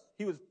does.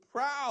 He was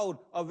proud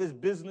of his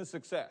business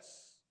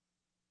success.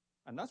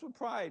 And that's what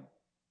pride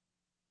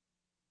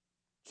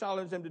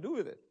challenged him to do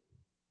with it.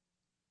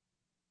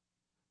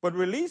 But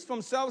release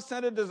from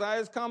self-centered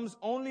desires comes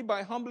only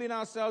by humbling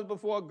ourselves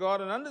before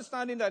God and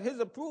understanding that his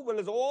approval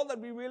is all that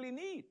we really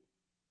need.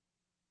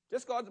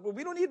 Just God's approval.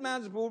 We don't need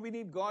man's approval, we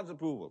need God's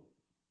approval.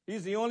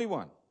 He's the only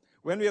one.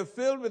 When we are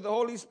filled with the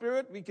Holy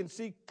Spirit, we can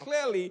see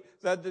clearly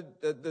that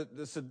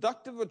the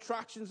seductive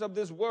attractions of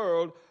this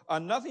world are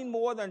nothing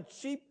more than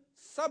cheap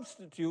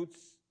substitutes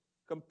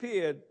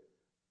compared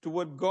to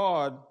what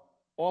God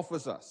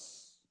offers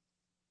us.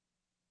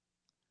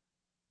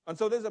 And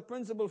so there's a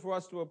principle for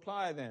us to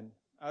apply then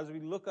as we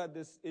look at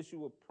this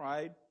issue of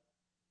pride,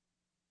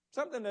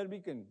 something that we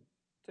can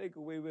take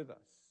away with us.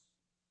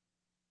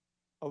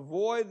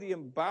 Avoid the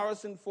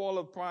embarrassing fall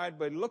of pride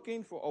by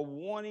looking for a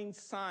warning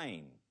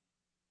sign.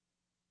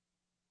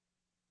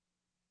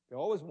 There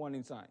are always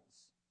warning signs.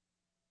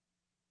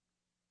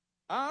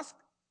 Ask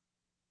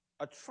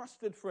a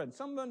trusted friend,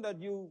 someone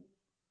that you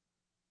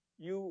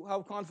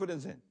have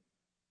confidence in.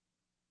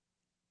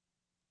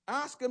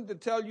 Ask him to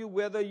tell you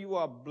whether you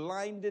are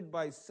blinded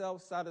by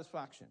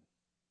self-satisfaction.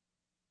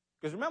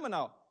 Because remember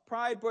now,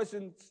 pride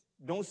persons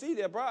don't see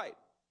their pride.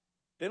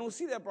 They don't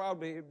see their pride.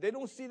 They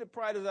don't see the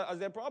pride as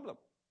their problem.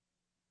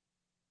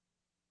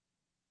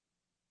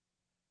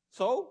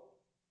 So,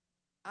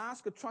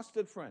 ask a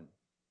trusted friend.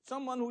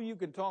 Someone who you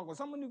can talk with,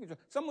 someone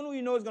who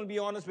you know is going to be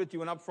honest with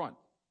you and upfront.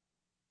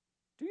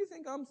 Do you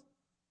think I'm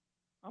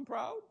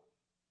proud?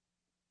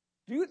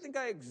 Do you think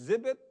I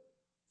exhibit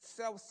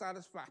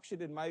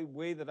self-satisfaction in my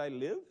way that I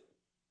live?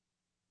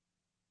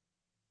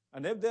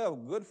 And if they're a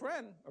good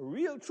friend, a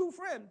real true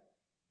friend,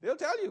 they'll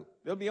tell you.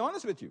 They'll be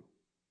honest with you.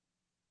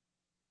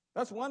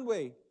 That's one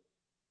way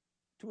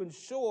to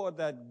ensure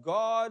that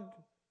God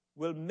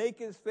will make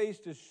his face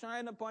to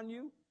shine upon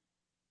you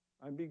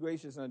and be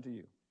gracious unto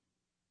you.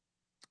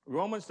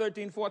 Romans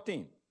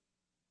 13:14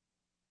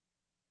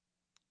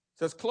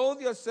 says, clothe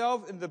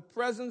yourself in the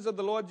presence of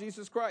the Lord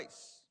Jesus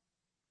Christ,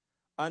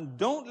 and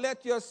don't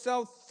let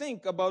yourself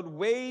think about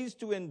ways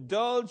to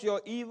indulge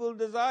your evil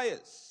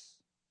desires.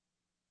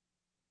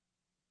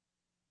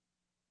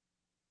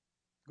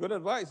 Good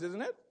advice,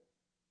 isn't it?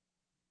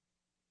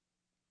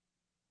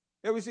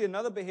 Here we see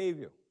another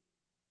behavior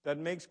that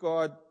makes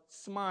God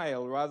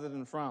smile rather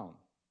than frown.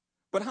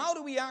 But how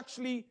do we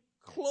actually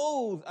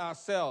clothe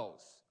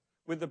ourselves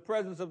with the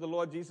presence of the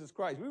Lord Jesus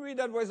Christ? We read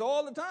that verse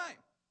all the time.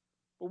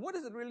 But what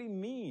does it really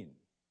mean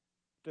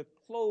to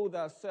clothe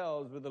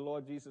ourselves with the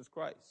Lord Jesus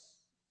Christ?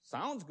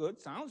 Sounds good,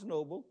 sounds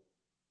noble.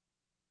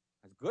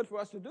 It's good for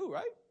us to do,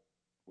 right?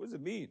 What does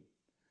it mean?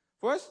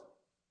 First,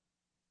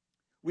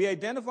 we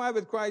identify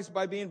with Christ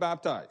by being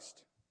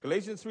baptized.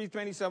 Galatians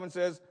 3:27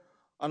 says,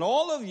 and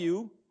all of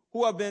you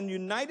who have been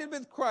united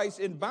with Christ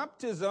in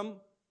baptism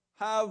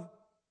have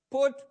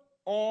put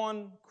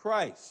on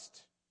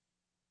Christ,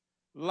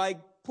 like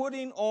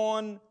putting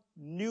on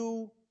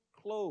new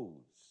clothes.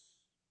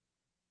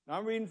 Now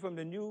I'm reading from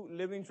the New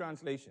Living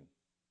Translation,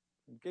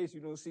 in case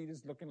you don't see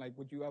this looking like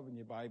what you have in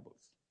your Bibles.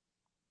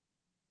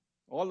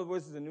 All the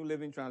verses in New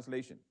Living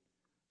Translation.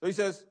 So he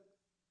says,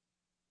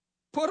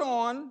 put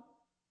on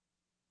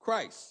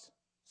Christ.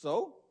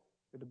 So,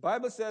 if the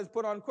Bible says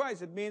put on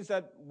Christ, it means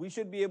that we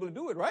should be able to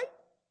do it, right?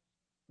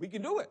 We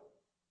can do it.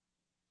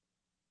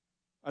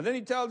 And then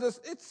he tells us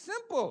it's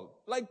simple,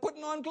 like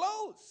putting on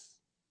clothes.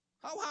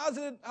 How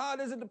hard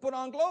is it to put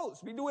on clothes?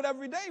 We do it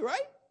every day, right?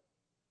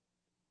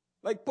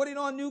 Like putting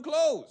on new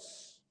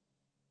clothes.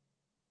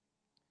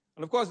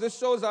 And of course, this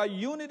shows our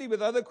unity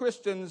with other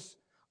Christians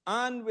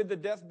and with the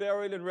death,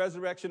 burial, and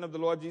resurrection of the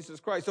Lord Jesus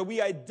Christ. So we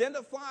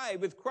identify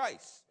with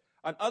Christ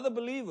and other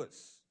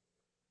believers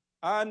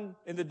and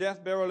in the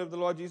death, burial of the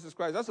Lord Jesus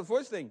Christ. That's the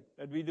first thing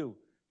that we do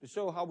to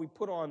show how we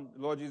put on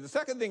the Lord Jesus. The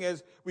second thing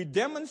is we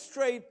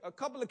demonstrate a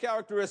couple of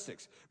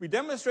characteristics. We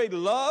demonstrate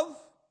love,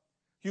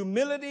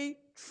 humility,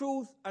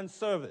 truth, and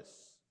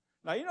service.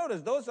 Now you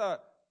notice those are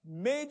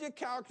major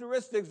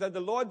characteristics that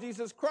the Lord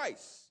Jesus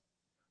Christ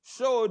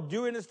showed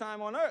during his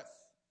time on earth.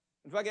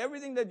 In fact,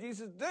 everything that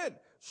Jesus did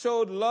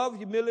showed love,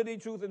 humility,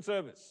 truth, and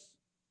service.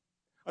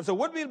 And so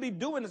what we'll be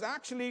doing is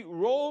actually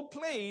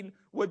role-playing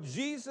what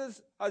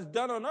Jesus has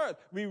done on earth.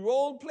 We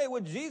role-play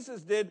what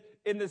Jesus did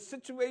in the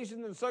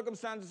situations and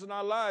circumstances in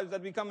our lives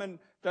that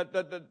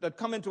that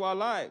come into our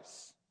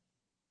lives.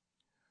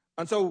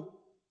 And so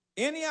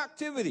any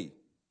activity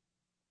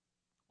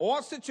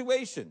or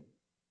situation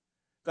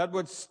that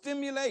would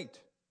stimulate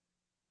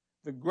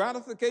the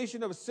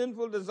gratification of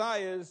sinful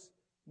desires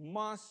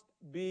must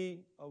be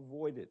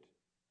avoided.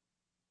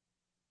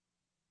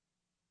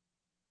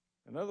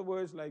 In other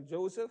words, like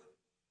Joseph,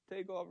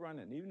 take off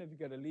running, even if you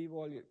got to leave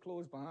all your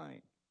clothes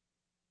behind.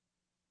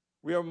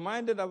 We are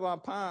reminded of our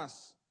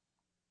past,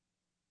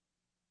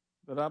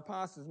 that our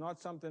past is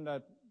not something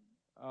that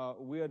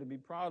we are to be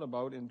proud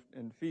about in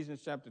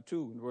Ephesians chapter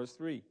 2 and verse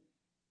 3,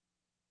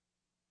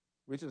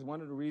 which is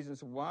one of the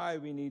reasons why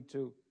we need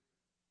to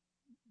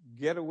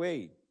get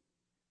away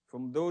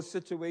from those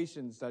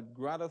situations that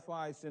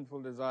gratify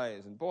sinful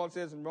desires. And Paul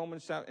says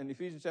in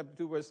Ephesians chapter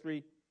 2, verse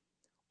 3,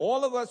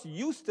 all of us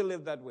used to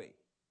live that way.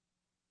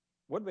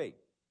 What way?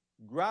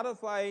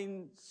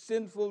 Gratifying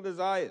sinful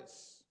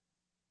desires.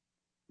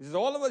 He says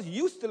all of us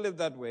used to live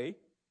that way,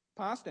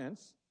 past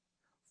tense,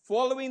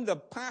 following the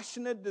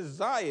passionate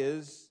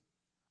desires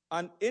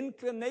and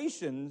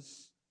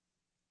inclinations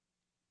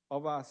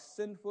of our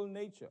sinful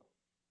nature.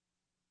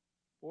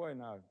 Boy,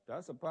 now,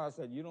 that's a past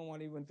that you don't want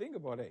to even think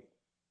about, eh?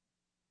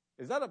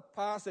 Is that a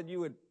past that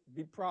you would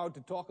be proud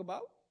to talk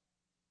about?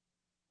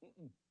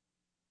 Mm-mm.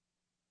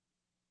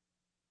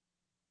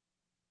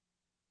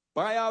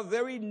 By our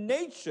very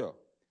nature,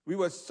 we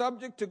were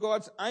subject to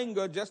God's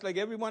anger just like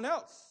everyone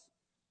else,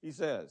 he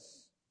says.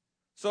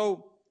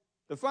 So,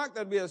 the fact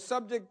that we are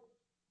subject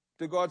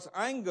to God's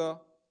anger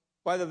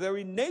by the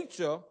very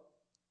nature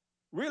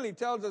really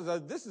tells us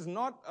that this is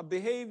not a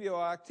behavior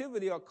or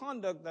activity or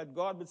conduct that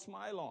God would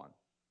smile on.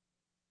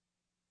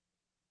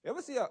 You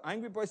ever see an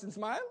angry person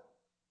smile?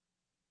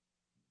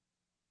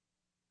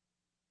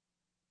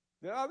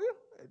 Have you?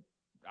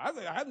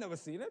 I've never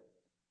seen it.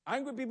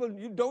 Angry people,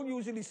 you don't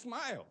usually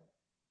smile.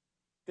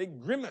 They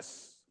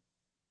grimace.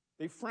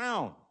 They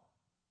frown.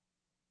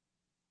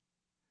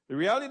 The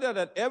reality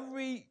that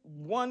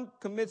everyone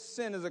commits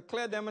sin is a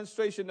clear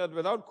demonstration that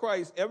without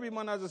Christ,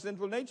 everyone has a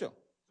sinful nature.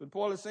 That's what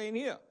Paul is saying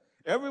here.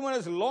 Everyone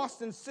is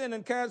lost in sin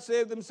and can't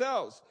save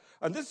themselves.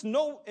 And this in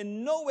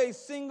no way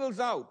singles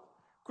out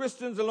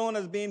Christians alone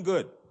as being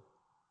good.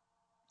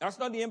 That's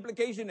not the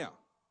implication here.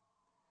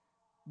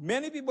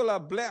 Many people are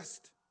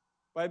blessed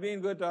by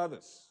being good to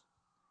others.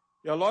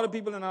 There are a lot of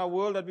people in our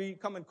world that we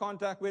come in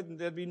contact with and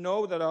that we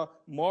know that are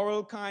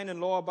moral, kind, and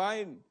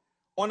law-abiding.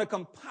 On a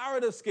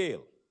comparative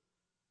scale,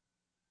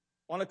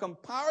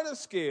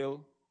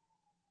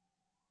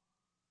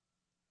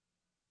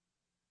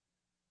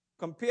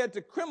 compared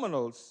to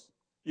criminals,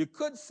 you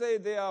could say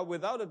they are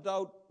without a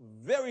doubt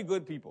very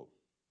good people.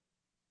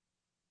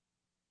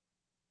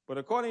 But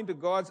according to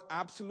God's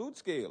absolute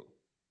scale,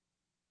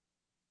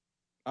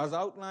 as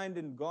outlined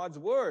in God's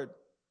word,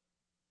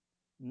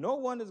 no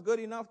one is good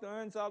enough to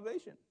earn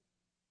salvation.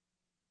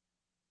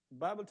 The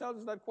Bible tells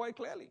us that quite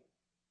clearly.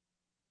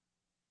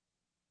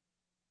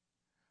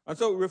 And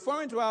so,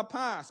 referring to our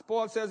past,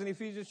 Paul says in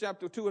Ephesians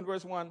chapter 2 and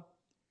verse 1,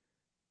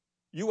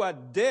 you are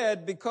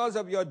dead because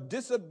of your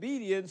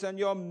disobedience and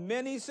your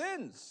many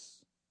sins.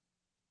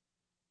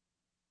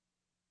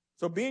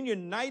 So being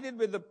united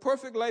with the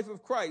perfect life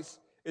of Christ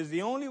is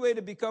the only way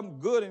to become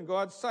good in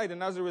God's sight,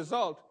 and as a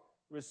result,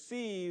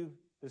 receive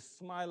the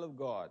smile of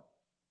God,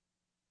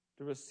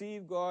 to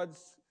receive God's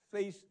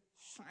face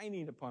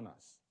shining upon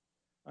us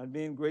and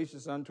being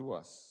gracious unto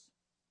us.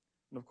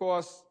 And of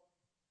course,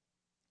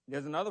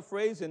 there's another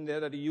phrase in there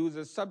that he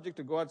uses, subject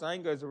to God's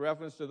anger, as a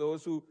reference to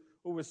those who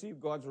receive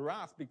God's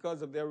wrath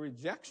because of their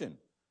rejection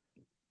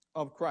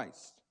of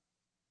Christ.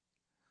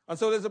 And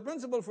so there's a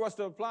principle for us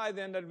to apply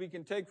then that we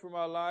can take from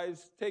our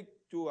lives,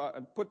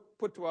 and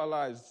put to our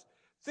lives.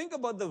 Think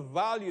about the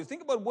values.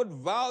 Think about what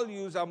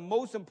values are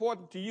most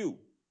important to you,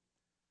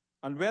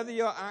 and whether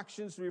your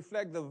actions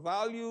reflect the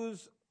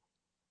values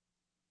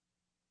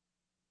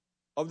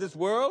of this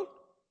world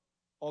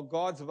or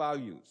God's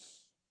values,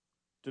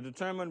 to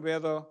determine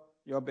whether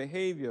your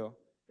behavior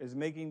is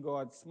making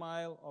God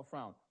smile or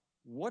frown.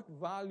 What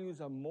values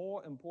are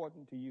more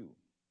important to you?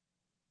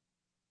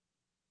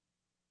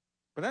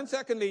 But then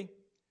secondly,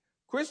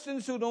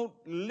 Christians who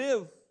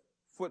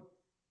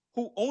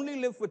only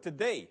live for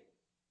today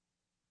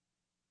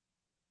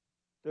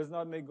does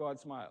not make God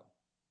smile.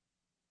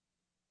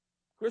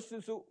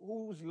 Christians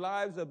whose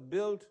lives are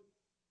built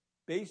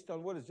based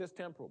on what is just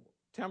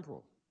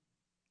temporal.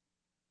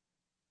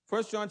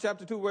 1 John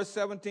chapter 2, verse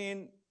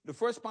 17, the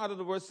first part of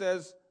the verse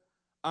says,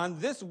 and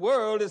this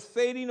world is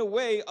fading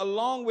away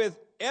along with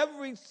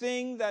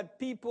everything that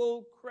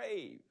people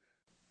crave.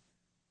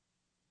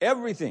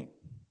 Everything,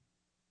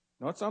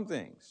 not some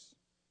things.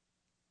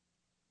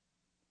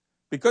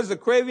 Because the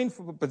craving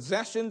for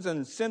possessions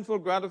and sinful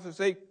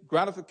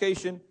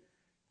gratification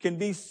can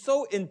be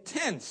so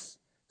intense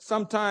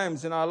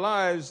sometimes in our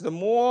lives, the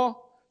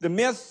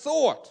mere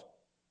thought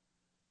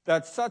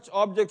that such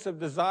objects of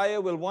desire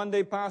will one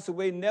day pass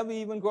away never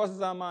even crosses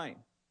our mind.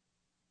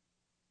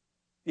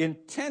 The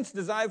intense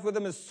desire for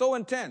them is so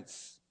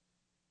intense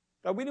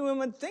that we don't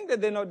even think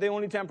that they're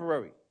only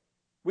temporary.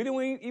 We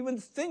don't even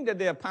think that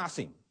they're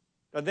passing,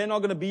 that they're not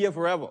going to be here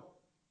forever.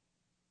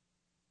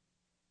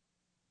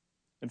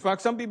 In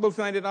fact, some people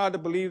find it hard to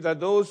believe that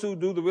those who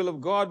do the will of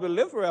God will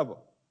live forever.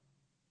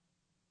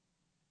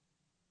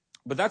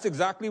 But that's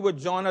exactly what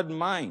John had in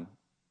mind.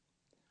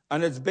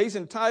 And it's based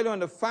entirely on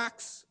the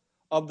facts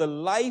of the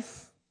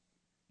life,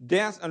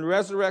 death, and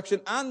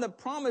resurrection and the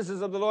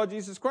promises of the Lord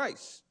Jesus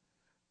Christ.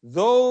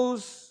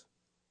 Those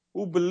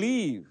who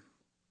believe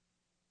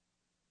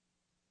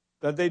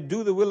that they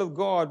do the will of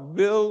God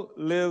will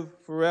live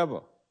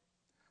forever.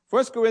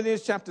 1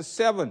 Corinthians chapter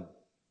 7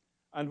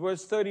 and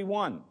verse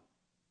 31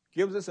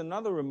 gives us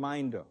another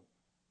reminder.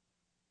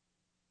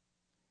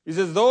 He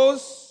says,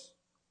 those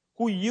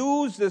who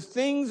use the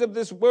things of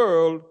this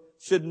world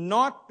should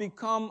not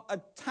become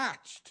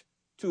attached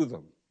to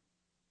them.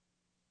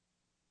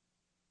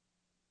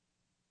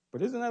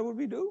 But isn't that what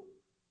we do?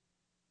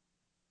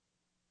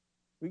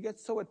 We get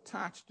so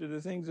attached to the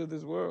things of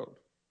this world.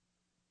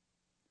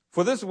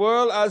 For this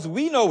world, as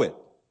we know it,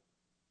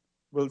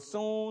 will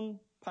soon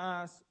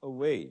pass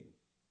away,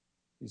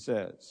 he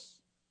says.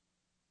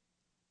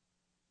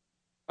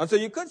 And so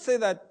you could say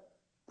that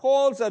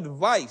Paul's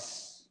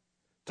advice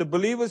to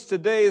believers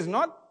today is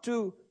not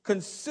to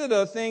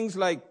consider things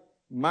like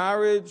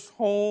marriage,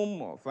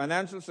 home, or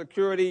financial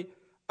security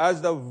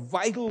as the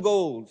vital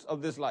goals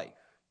of this life.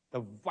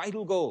 The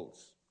vital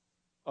goals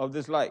of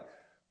this life.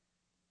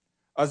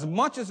 As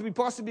much as we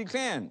possibly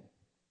can,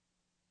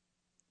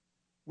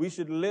 we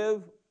should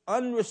live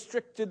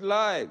unrestricted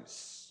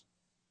lives,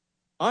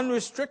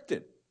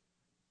 unrestricted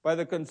by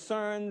the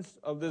concerns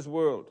of this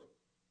world.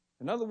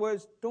 In other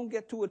words, don't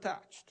get too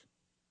attached.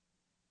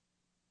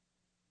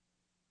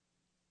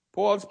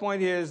 Paul's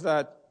point here is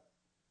that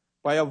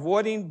by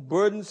avoiding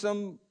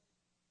burdensome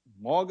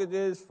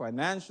mortgages,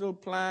 financial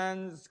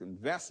plans,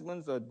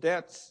 investments, or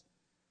debts,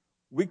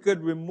 we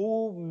could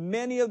remove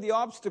many of the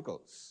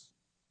obstacles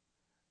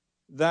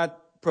that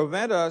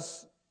prevent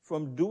us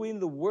from doing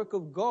the work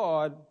of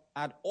God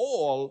at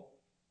all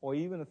or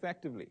even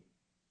effectively.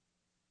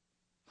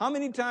 How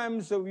many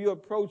times have you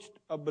approached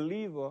a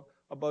believer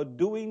about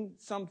doing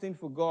something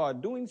for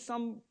God,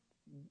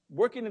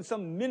 working in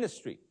some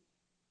ministry,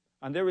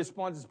 and their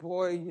response is,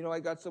 boy, I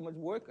got so much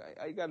work,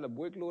 I got a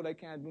workload, I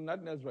can't do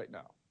nothing else right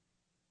now.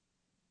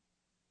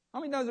 How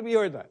many times have we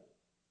heard that?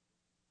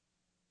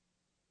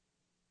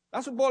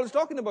 That's what Paul is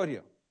talking about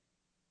here.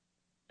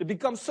 To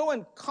become so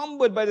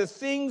encumbered by the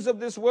things of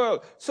this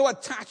world, so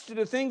attached to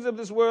the things of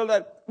this world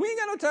that we ain't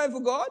got no time for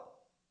God.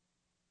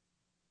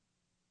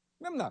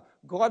 Remember now,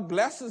 God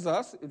blesses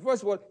us.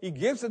 First of all, he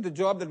gives us the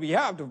job that we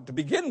have to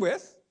begin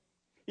with.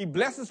 He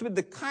blesses us with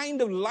the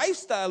kind of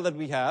lifestyle that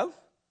we have,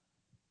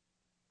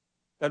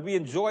 that we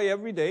enjoy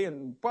every day,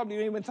 and probably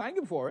don't even thank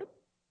him for it.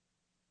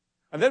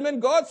 And then when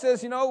God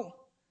says,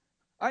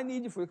 I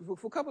need you for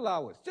a couple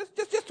hours, just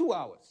 2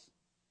 hours.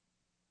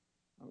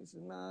 And we say,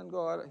 man,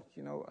 God,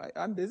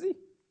 I'm busy.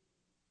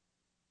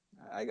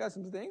 I got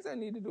some things I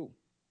need to do.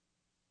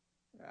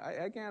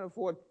 I can't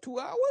afford 2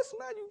 hours,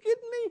 man, you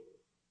kidding me?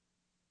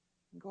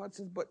 And God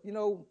says, but I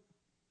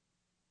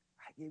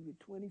gave you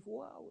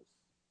 24 hours.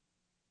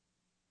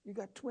 You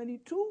got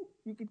 22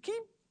 you could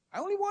keep. I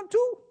only want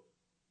 2.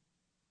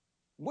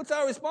 What's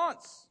our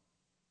response?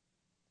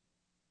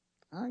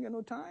 I ain't got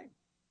no time.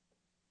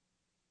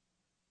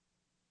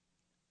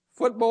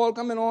 Football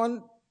coming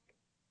on,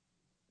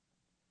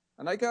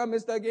 and I can't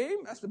miss that game.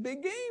 That's the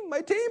big game.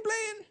 My team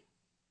playing.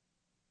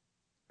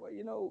 But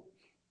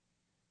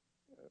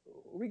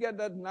we got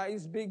that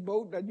nice big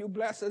boat that you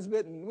bless us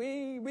with, and we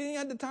ain't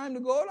had the time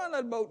to go out on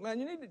that boat, man.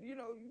 You need to,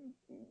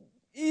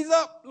 ease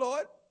up,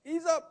 Lord.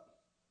 Ease up.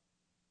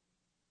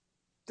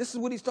 This is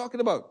what he's talking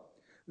about.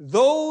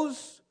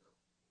 Those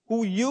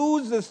who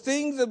use the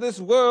things of this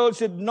world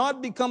should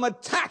not become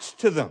attached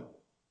to them.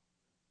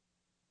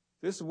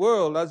 This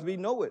world, as we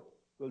know it,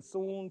 will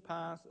soon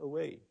pass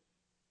away.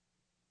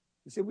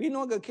 You see, we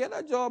not going to kill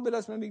that job with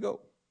us when we go.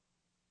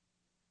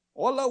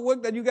 All that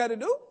work that you got to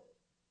do,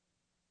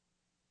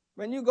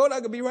 when you go,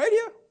 that could be right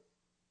here.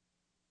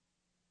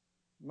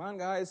 Man,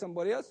 got to hire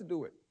somebody else to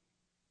do it.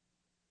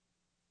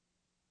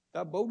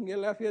 that boat can get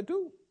left here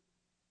too.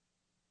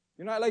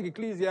 You know, I like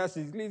Ecclesiastes.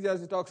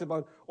 Ecclesiastes talks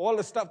about all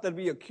the stuff that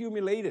we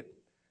accumulated,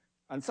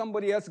 and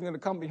somebody else is going to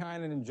come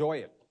behind and enjoy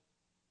it.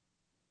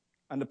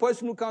 And the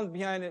person who comes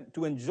behind it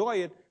to enjoy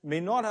it may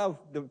not have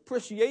the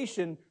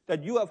appreciation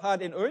that you have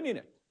had in earning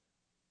it.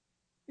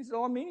 It's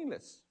all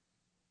meaningless.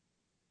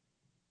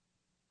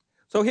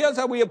 So here's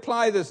how we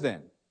apply this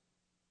then.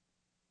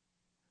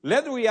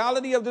 Let the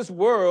reality of this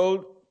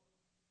world,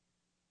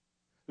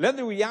 let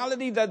the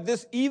reality that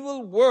this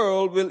evil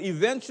world will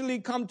eventually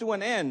come to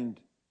an end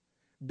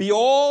be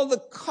all the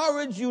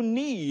courage you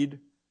need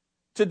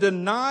to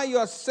deny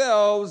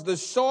yourselves the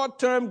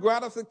short-term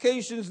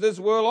gratifications this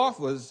world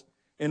offers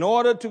in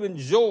order to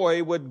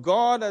enjoy what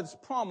God has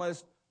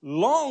promised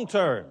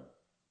long-term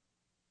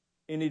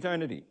in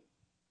eternity.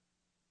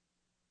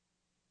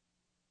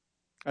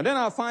 And then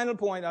our final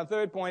point, our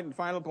third point and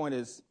final point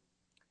is,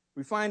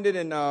 we find it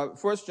in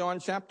 1 John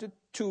chapter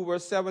 2,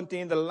 verse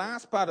 17, the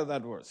last part of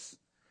that verse.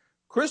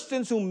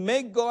 Christians who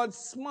make God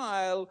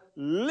smile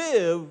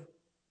live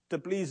to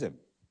please him.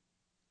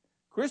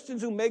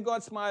 Christians who make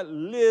God smile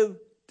live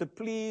to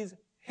please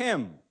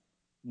him,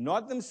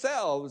 not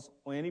themselves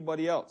or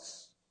anybody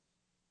else.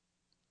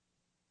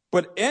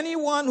 But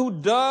anyone who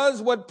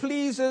does what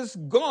pleases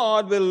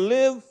God will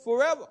live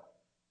forever,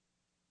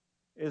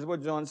 is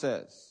what John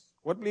says.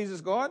 What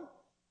pleases God?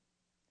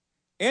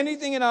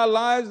 Anything in our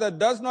lives that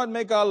does not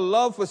make our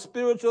love for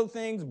spiritual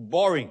things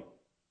boring.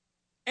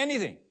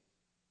 Anything.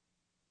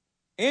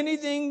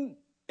 Anything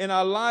in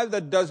our life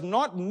that does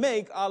not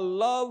make our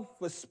love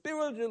for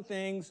spiritual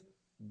things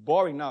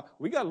boring. Now,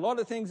 we got a lot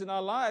of things in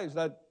our lives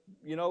that,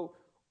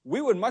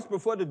 we would much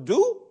prefer to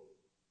do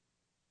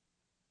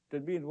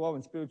than be involved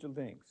in spiritual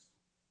things,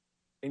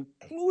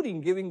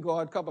 including giving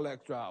God a couple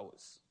extra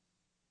hours.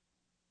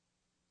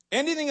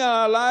 Anything in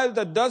our lives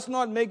that does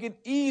not make it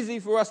easy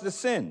for us to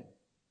sin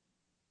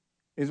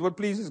is what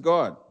pleases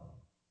God.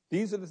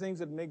 These are the things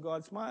that make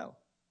God smile.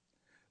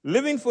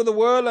 Living for the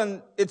world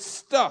and its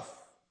stuff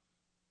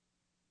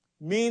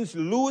means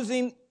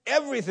losing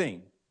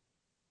everything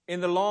in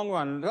the long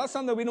run. That's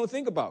something we don't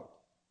think about.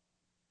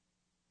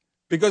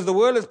 Because the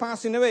world is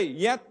passing away.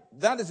 Yet,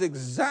 that is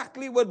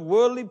exactly what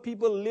worldly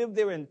people live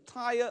their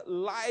entire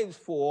lives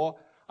for.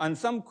 And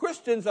some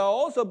Christians are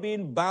also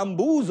being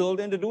bamboozled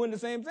into doing the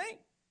same thing.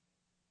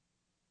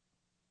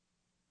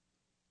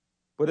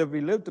 But if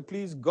we live to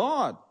please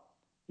God,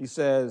 he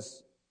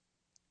says,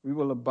 we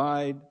will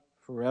abide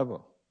forever.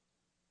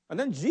 And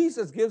then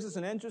Jesus gives us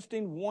an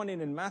interesting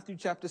warning in Matthew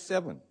chapter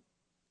 7,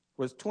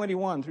 verse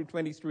 21 through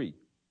 23.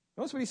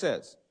 Notice what he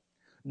says.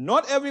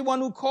 Not everyone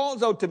who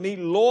calls out to me,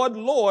 Lord,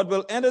 Lord,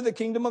 will enter the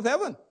kingdom of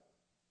heaven,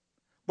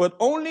 but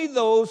only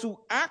those who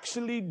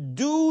actually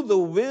do the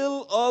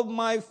will of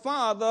my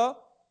Father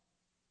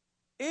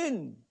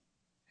in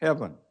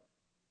heaven.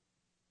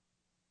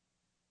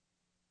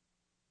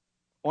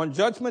 On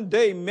judgment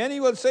day, many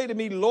will say to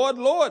me, Lord,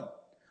 Lord,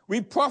 we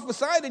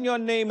prophesied in your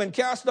name and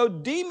cast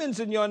out demons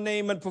in your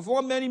name and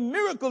performed many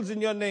miracles in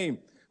your name.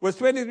 Verse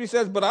 23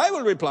 says, but I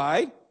will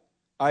reply,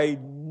 I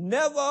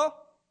never,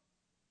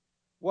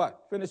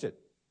 what? Finish it.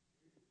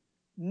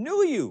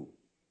 Knew you.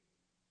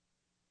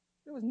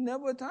 There was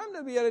never a time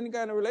that we had any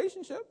kind of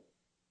relationship.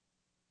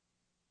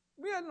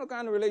 We had no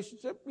kind of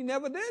relationship. We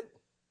never did.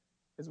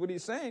 That's what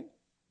he's saying.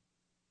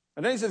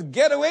 And then he says,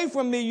 get away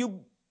from me,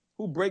 you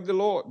who break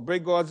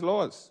God's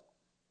laws.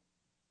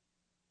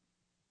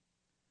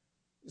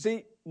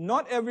 See,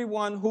 not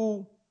everyone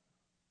who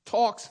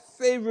talks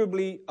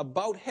favorably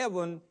about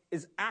heaven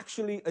is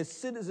actually a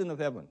citizen of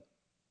heaven.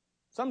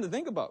 Something to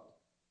think about.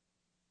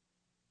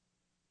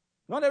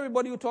 Not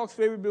everybody who talks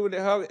favorably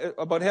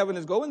about heaven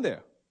is going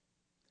there.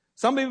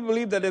 Some people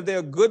believe that if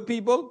they're good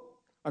people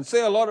and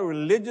say a lot of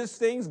religious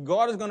things,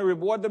 God is going to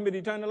reward them with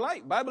eternal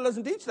life. The Bible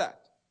doesn't teach that.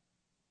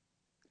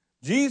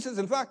 Jesus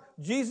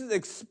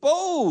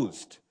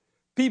exposed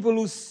people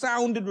who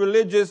sounded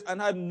religious and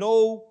had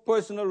no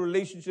personal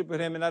relationship with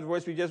him in that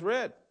verse we just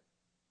read.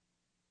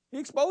 He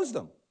exposed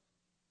them.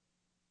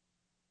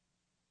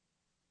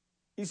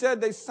 He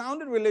said they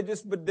sounded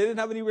religious, but they didn't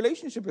have any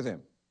relationship with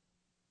him.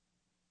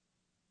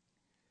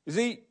 You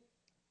see,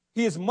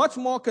 he is much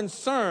more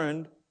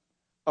concerned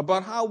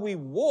about how we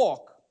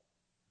walk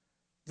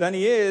than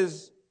he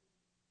is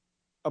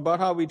about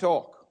how we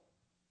talk.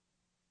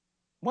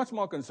 Much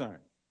more concerned.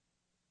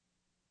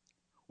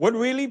 What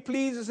really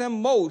pleases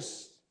him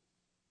most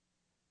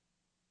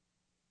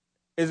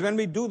is when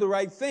we do the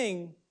right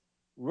thing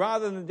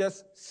rather than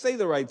just say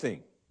the right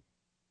thing.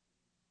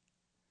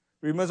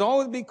 We must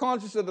always be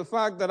conscious of the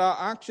fact that our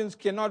actions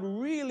cannot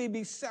really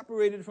be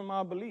separated from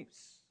our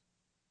beliefs.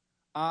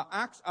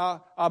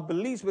 Our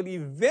beliefs will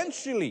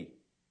eventually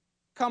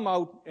come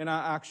out in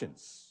our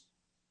actions.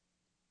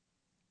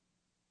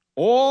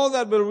 All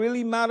that will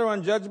really matter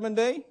on Judgment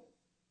Day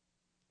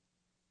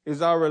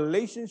is our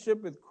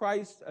relationship with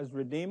Christ as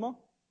Redeemer,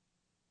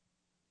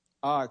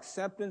 our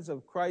acceptance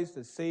of Christ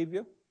as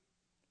Savior,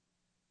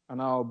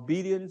 and our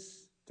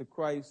obedience to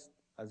Christ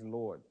as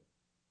Lord.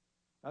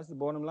 That's the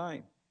bottom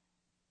line.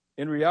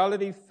 In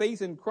reality,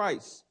 faith in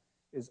Christ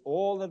is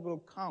all that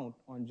will count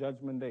on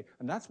Judgment Day.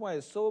 And that's why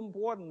it's so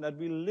important that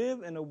we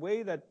live in a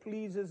way that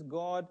pleases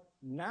God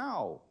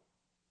now,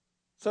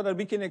 so that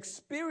we can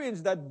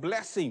experience that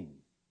blessing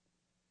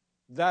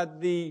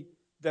that the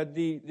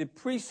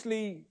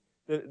priestly,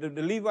 the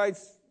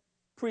Levites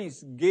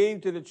priests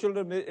gave to the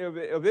children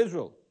of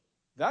Israel.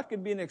 That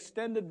could be an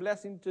extended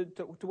blessing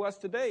to us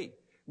today.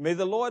 May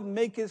the Lord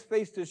make his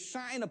face to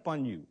shine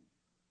upon you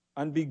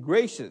and be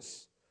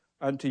gracious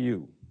unto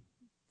you.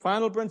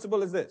 Final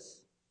principle is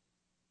this.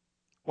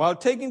 While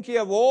taking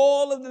care of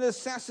all of the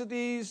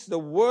necessities, the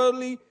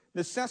worldly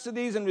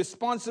necessities and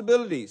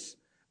responsibilities,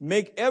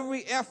 make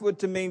every effort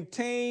to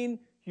maintain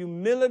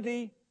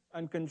humility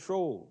and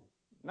control.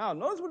 Now,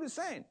 notice what he's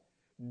saying.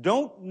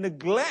 Don't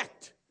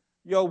neglect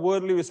your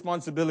worldly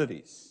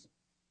responsibilities,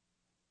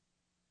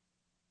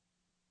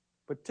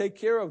 but take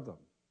care of them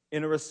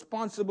in a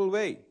responsible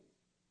way.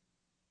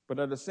 But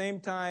at the same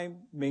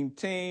time,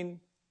 maintain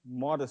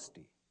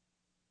modesty.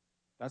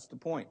 That's the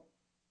point.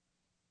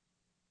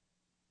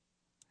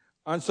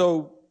 And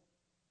so,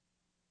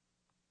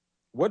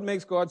 what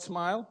makes God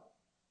smile?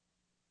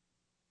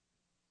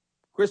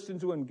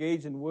 Christians who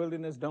engage in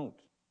worldliness don't.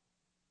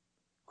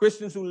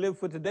 Christians who live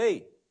for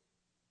today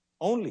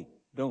only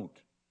don't.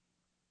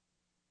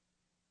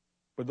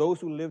 But those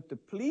who live to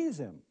please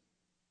him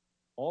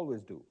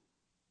always do.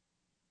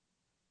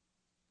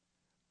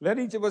 Let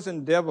each of us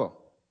endeavor,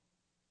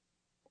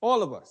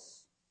 all of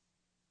us,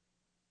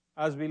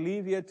 as we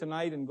leave here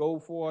tonight and go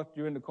forth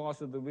during the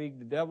course of the week,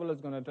 the devil is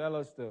going to tell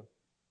us to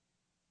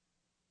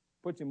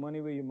put your money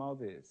where your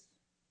mouth is.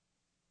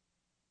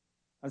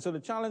 And so the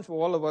challenge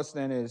for all of us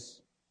then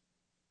is,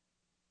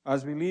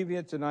 as we leave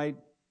here tonight,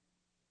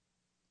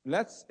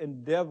 let's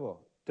endeavor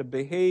to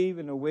behave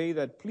in a way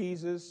that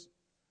pleases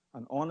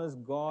and honors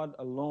God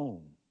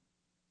alone.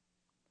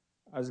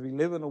 As we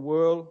live in a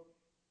world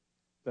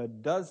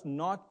that does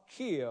not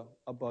care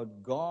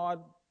about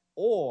God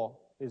or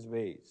his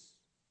ways.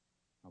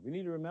 Now, we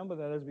need to remember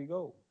that as we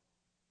go.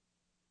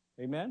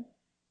 Amen?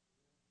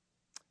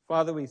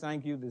 Father, we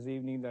thank you this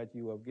evening that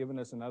you have given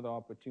us another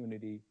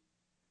opportunity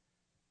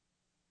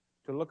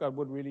to look at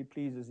what really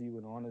pleases you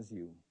and honors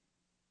you.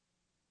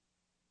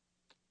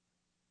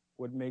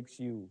 What makes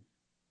you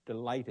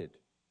delighted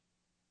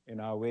in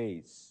our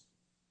ways.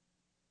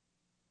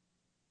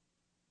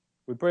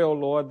 We pray, O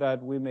Lord,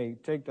 that we may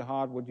take to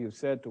heart what you've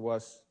said to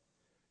us,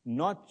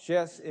 not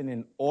just in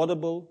an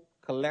audible,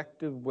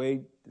 collective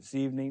way this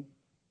evening,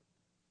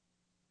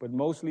 but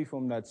mostly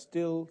from that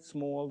still,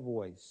 small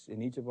voice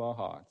in each of our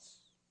hearts.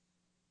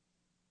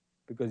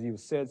 Because you've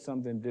said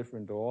something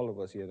different to all of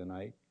us here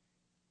tonight.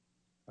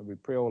 And we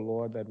pray, O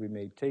Lord, that we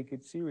may take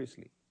it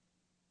seriously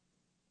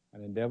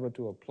and endeavor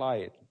to apply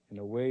it in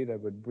a way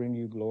that would bring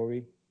you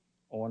glory,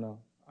 honor,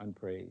 and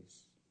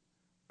praise.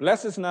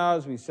 Bless us now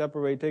as we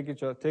separate.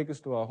 Take us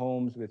to our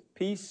homes with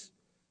peace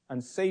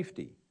and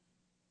safety.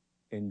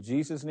 In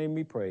Jesus' name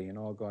we pray. And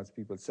all God's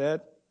people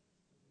said,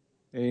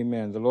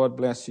 amen. The Lord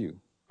bless you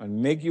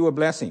and make you a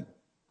blessing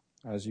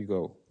as you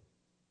go.